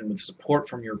combined with support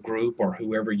from your group or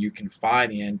whoever you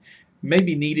confide in may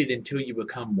be needed until you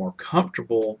become more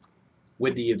comfortable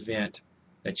with the event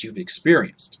that you've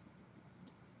experienced.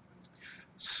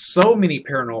 So many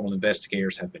paranormal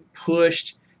investigators have been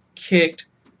pushed, kicked,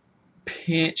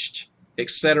 pinched,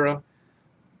 etc.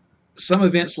 Some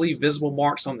events leave visible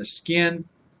marks on the skin,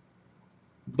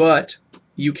 but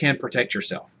you can protect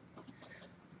yourself.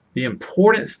 The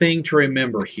important thing to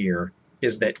remember here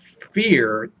is that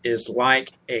fear is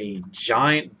like a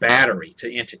giant battery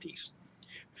to entities.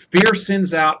 Fear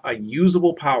sends out a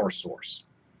usable power source.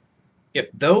 If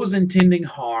those intending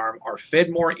harm are fed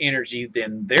more energy,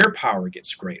 then their power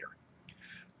gets greater.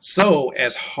 So,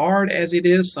 as hard as it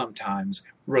is sometimes,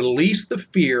 release the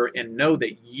fear and know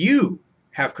that you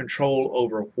have control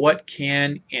over what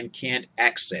can and can't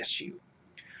access you.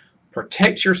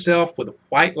 Protect yourself with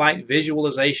white light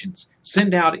visualizations.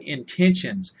 Send out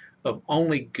intentions of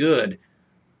only good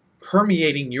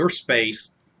permeating your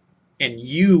space and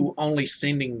you only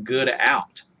sending good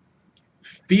out.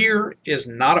 Fear is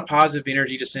not a positive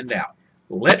energy to send out.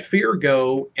 Let fear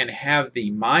go and have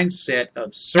the mindset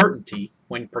of certainty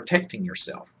when protecting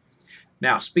yourself.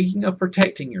 Now, speaking of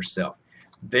protecting yourself,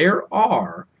 there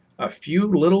are a few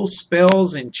little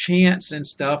spells and chants and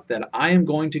stuff that I am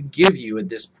going to give you at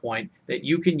this point that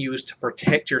you can use to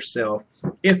protect yourself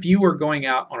if you are going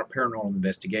out on a paranormal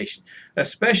investigation,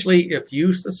 especially if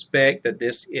you suspect that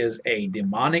this is a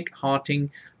demonic haunting,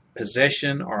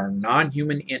 possession, or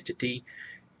non-human entity.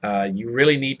 You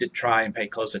really need to try and pay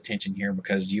close attention here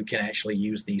because you can actually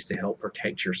use these to help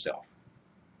protect yourself.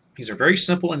 These are very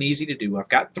simple and easy to do. I've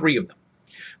got 3 of them.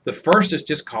 The first is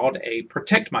just called a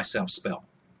protect myself spell.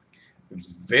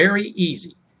 Very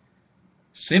easy.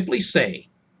 Simply say,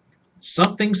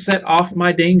 something set off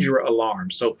my danger alarm,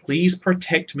 so please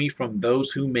protect me from those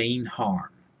who mean harm.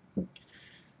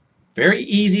 Very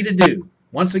easy to do.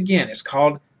 Once again, it's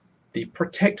called the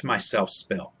protect myself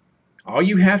spell. All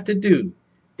you have to do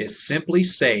is simply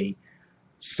say,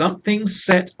 something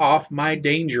set off my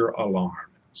danger alarm,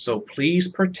 so please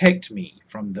protect me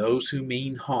from those who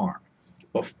mean harm.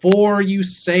 Before you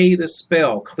say the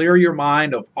spell, clear your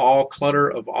mind of all clutter,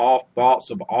 of all thoughts,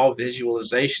 of all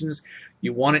visualizations.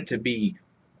 You want it to be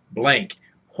blank,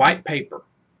 white paper.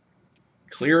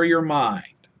 Clear your mind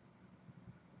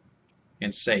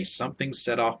and say, something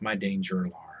set off my danger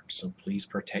alarm, so please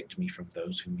protect me from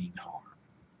those who mean harm.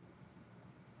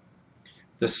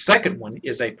 The second one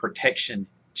is a protection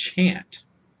chant.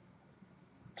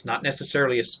 It's not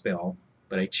necessarily a spell,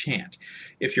 but a chant.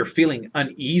 If you're feeling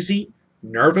uneasy,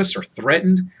 nervous, or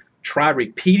threatened, try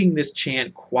repeating this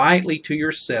chant quietly to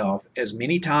yourself as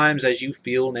many times as you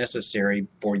feel necessary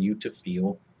for you to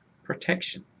feel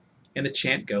protection. And the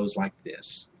chant goes like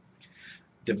this.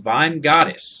 Divine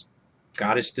Goddess,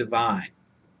 Goddess Divine,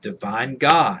 Divine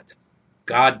God,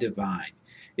 God Divine.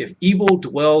 If evil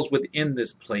dwells within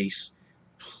this place,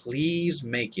 please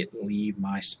make it leave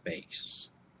my space.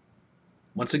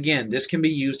 Once again, this can be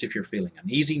used if you're feeling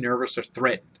uneasy, nervous, or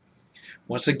threatened.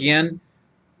 Once again,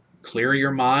 clear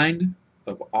your mind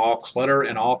of all clutter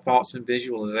and all thoughts and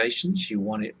visualizations. You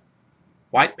want it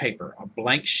white paper, a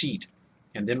blank sheet,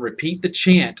 and then repeat the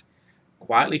chant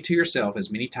quietly to yourself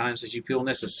as many times as you feel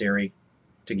necessary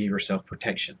to give yourself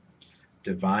protection.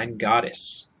 Divine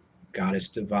Goddess, Goddess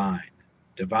Divine,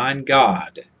 Divine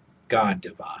God, God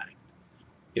Divine.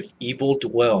 If evil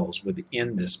dwells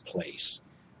within this place,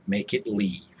 make it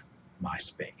leave my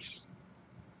space.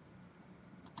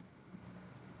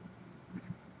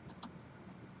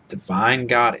 Divine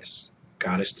Goddess,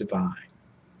 Goddess Divine,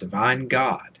 Divine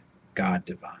God, God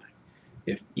Divine.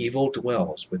 If evil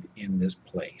dwells within this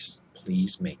place,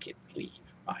 please make it leave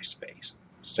my space.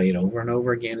 Say it over and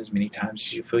over again as many times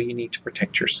as you feel you need to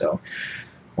protect yourself.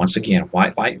 Once again,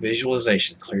 white light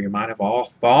visualization. Clear your mind of all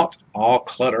thought, all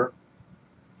clutter,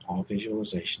 all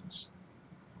visualizations.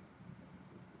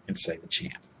 And say the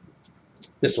chant.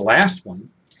 This last one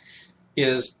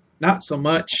is not so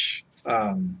much,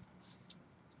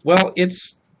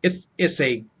 it's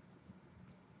a,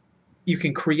 you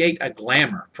can create a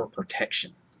glamour for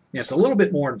protection. It's a little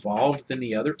bit more involved than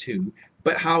the other two,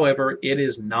 but however, it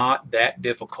is not that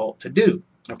difficult to do.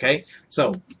 Okay,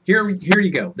 so here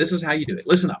you go. This is how you do it.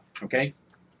 Listen up, okay?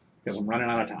 Because I'm running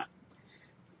out of time.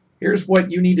 Here's what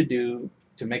you need to do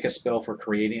to make a spell for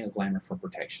creating a glamour for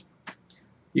protection.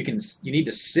 You need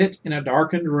to sit in a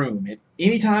darkened room at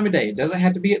any time of day. It doesn't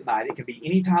have to be at night. It can be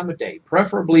any time of day,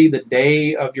 preferably the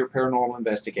day of your paranormal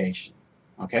investigation.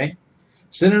 Okay?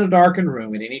 Sit in a darkened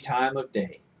room at any time of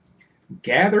day.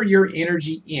 Gather your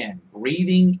energy in,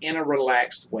 breathing in a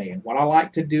relaxed way. And what I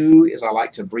like to do is I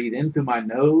like to breathe in through my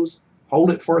nose,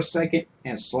 hold it for a second,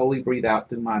 and slowly breathe out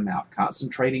through my mouth,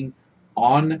 concentrating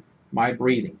on my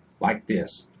breathing like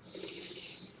this.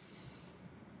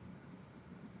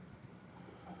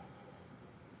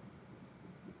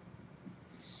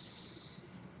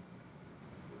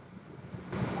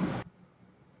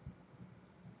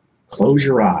 Close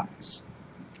your eyes.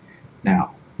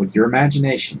 Now, with your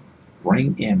imagination,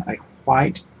 bring in a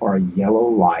white or a yellow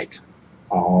light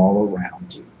all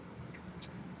around you.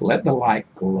 Let the light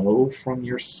glow from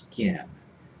your skin,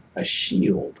 a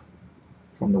shield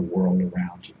from the world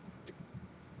around you.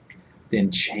 Then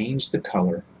change the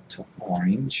color to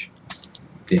orange,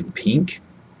 then pink,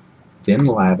 then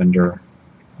lavender,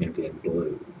 and then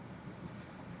blue.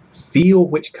 Feel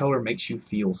which color makes you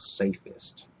feel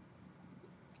safest,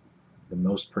 the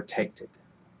most protected.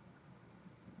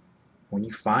 When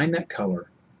you find that color,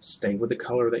 stay with the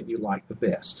color that you like the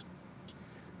best.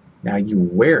 Now you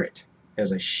wear it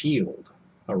as a shield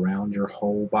around your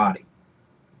whole body.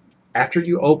 After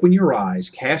you open your eyes,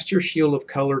 cast your shield of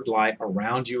colored light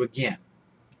around you again.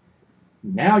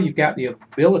 Now you've got the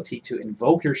ability to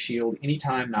invoke your shield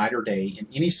anytime, night or day, in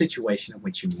any situation in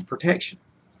which you need protection.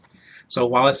 So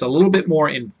while it's a little bit more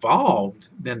involved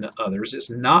than the others, it's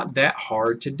not that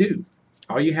hard to do.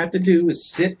 All you have to do is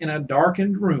sit in a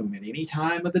darkened room at any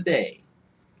time of the day.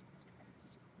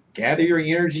 Gather your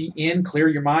energy in, clear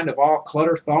your mind of all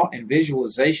clutter, thought, and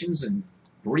visualizations, and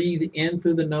breathe in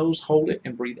through the nose, hold it,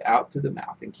 and breathe out through the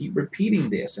mouth. And keep repeating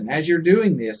this. And as you're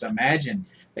doing this, imagine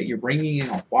that you're bringing in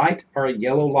a white or a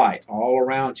yellow light all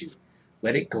around you.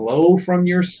 Let it glow from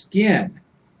your skin.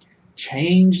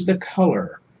 Change the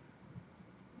color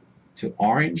to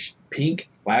orange, pink,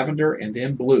 lavender, and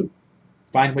then blue.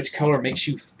 Find which color makes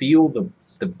you feel the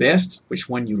best, which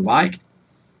one you like.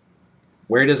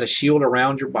 Wear it as a shield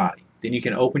around your body. Then you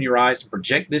can open your eyes and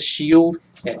project this shield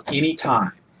at any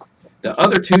time. The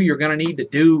other two you're going to need to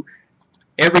do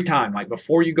every time, like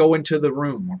before you go into the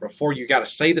room or before you got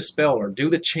to say the spell or do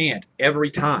the chant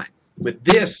every time. With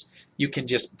this, you can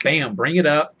just, bam, bring it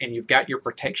up and you've got your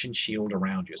protection shield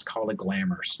around you. It's called a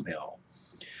glamour spell.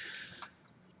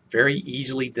 Very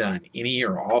easily done, any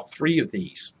or all three of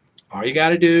these. All you got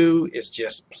to do is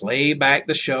just play back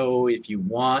the show if you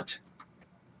want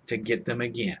to get them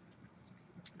again.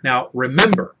 Now,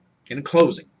 remember, in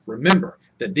closing, remember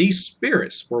that these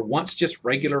spirits were once just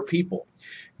regular people.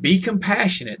 Be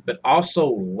compassionate, but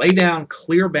also lay down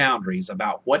clear boundaries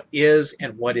about what is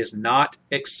and what is not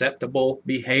acceptable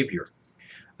behavior.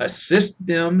 Assist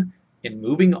them in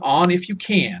moving on if you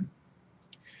can.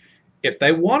 If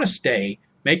they want to stay,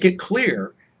 make it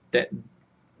clear that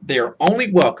they are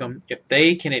only welcome if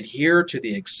they can adhere to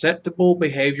the acceptable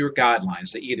behavior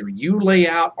guidelines that either you lay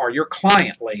out or your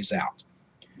client lays out.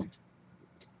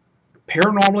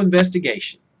 Paranormal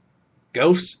investigation,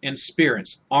 ghosts and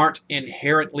spirits aren't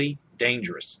inherently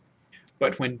dangerous,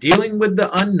 but when dealing with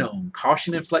the unknown,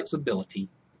 caution and flexibility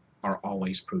are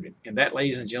always prudent. And that,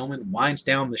 ladies and gentlemen, winds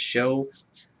down the show,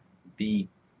 the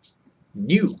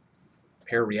new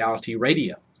Parareality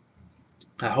Radio.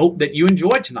 I hope that you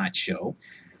enjoyed tonight's show.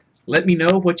 Let me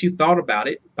know what you thought about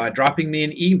it by dropping me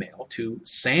an email to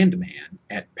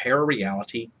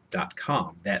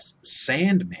sandman@parareality.com. That's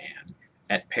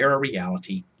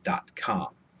sandman@parareality.com.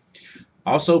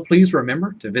 Also, please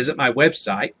remember to visit my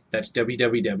website. That's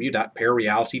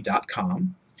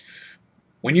www.parareality.com.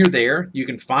 When you're there, you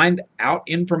can find out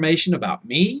information about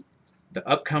me, the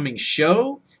upcoming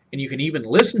show, and you can even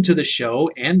listen to the show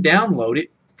and download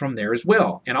it from there as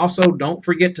well. And also, don't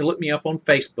forget to look me up on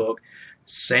Facebook,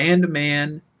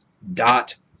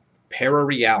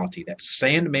 sandman.parareality. That's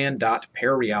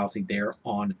sandman.parareality there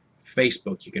on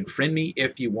Facebook. You can friend me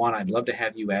if you want. I'd love to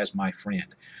have you as my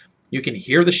friend. You can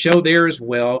hear the show there as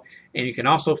well, and you can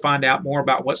also find out more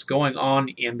about what's going on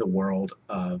in the world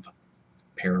of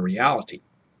parareality.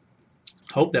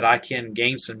 Hope that I can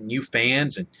gain some new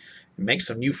fans and make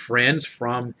some new friends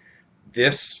from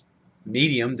this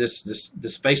medium, this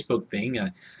Facebook thing.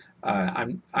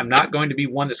 I'm not going to be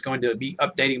one that's going to be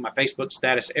updating my Facebook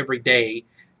status every day.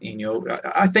 And,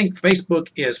 I think Facebook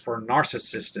is for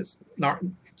narcissists.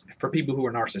 for people who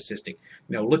are narcissistic.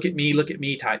 Look at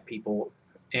me type people.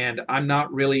 And I'm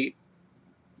not really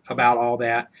about all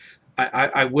that.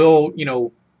 I will,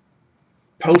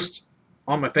 post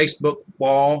on my Facebook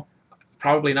wall.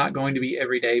 Probably not going to be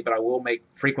every day, but I will make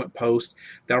frequent posts.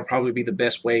 That'll probably be the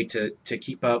best way to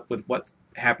keep up with what's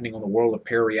happening on the world of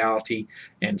parareality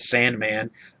and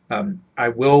Sandman. I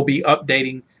will be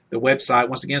updating the website.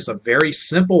 Once again, it's a very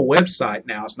simple website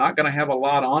now. It's not going to have a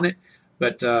lot on it,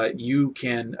 but you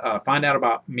can find out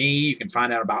about me. You can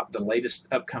find out about the latest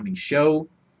upcoming show.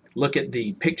 Look at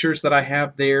the pictures that I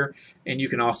have there, and you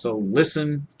can also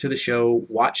listen to the show,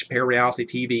 watch Parareality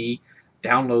TV,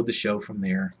 download the show from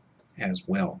there as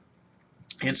well.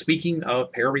 And speaking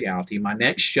of Parareality, my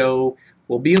next show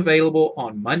will be available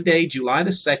on Monday, July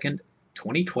the 2nd,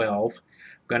 2012. I'm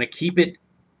going to keep it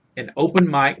an open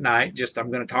mic night.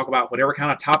 I'm going to talk about whatever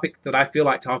kind of topic that I feel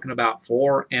like talking about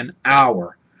for an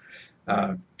hour.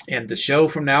 And the show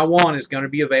from now on is going to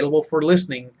be available for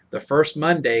listening the first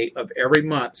Monday of every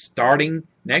month, starting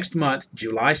next month,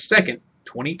 July 2nd,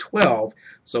 2012.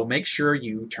 So make sure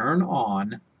you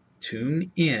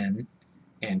tune in,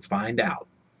 and find out.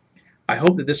 I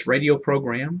hope that this radio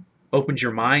program opens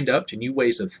your mind up to new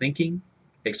ways of thinking,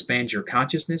 expands your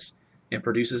consciousness, and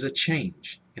produces a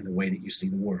change in the way that you see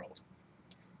the world.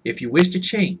 If you wish to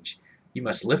change, you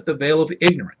must lift the veil of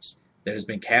ignorance that has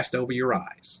been cast over your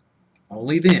eyes.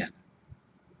 Only then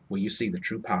will you see the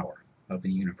true power of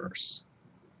the universe.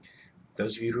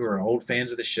 Those of you who are old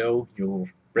fans of the show, you'll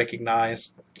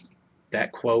recognize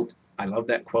that quote. I love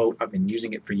that quote. I've been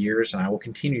using it for years, and I will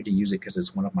continue to use it because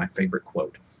it's one of my favorite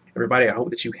quotes. Everybody, I hope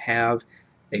that you have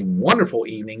a wonderful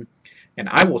evening, and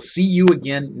I will see you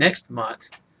again next month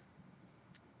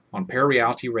on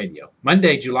Parareality Radio.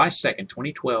 Monday, July 2nd,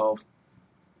 2012.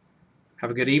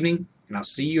 Have a good evening, and I'll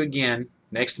see you again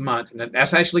next month. And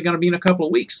that's actually going to be in a couple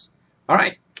of weeks. All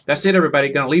right, that's it, everybody.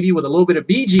 Going to leave you with a little bit of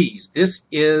Bee Gees. This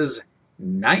is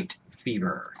Night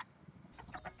Fever.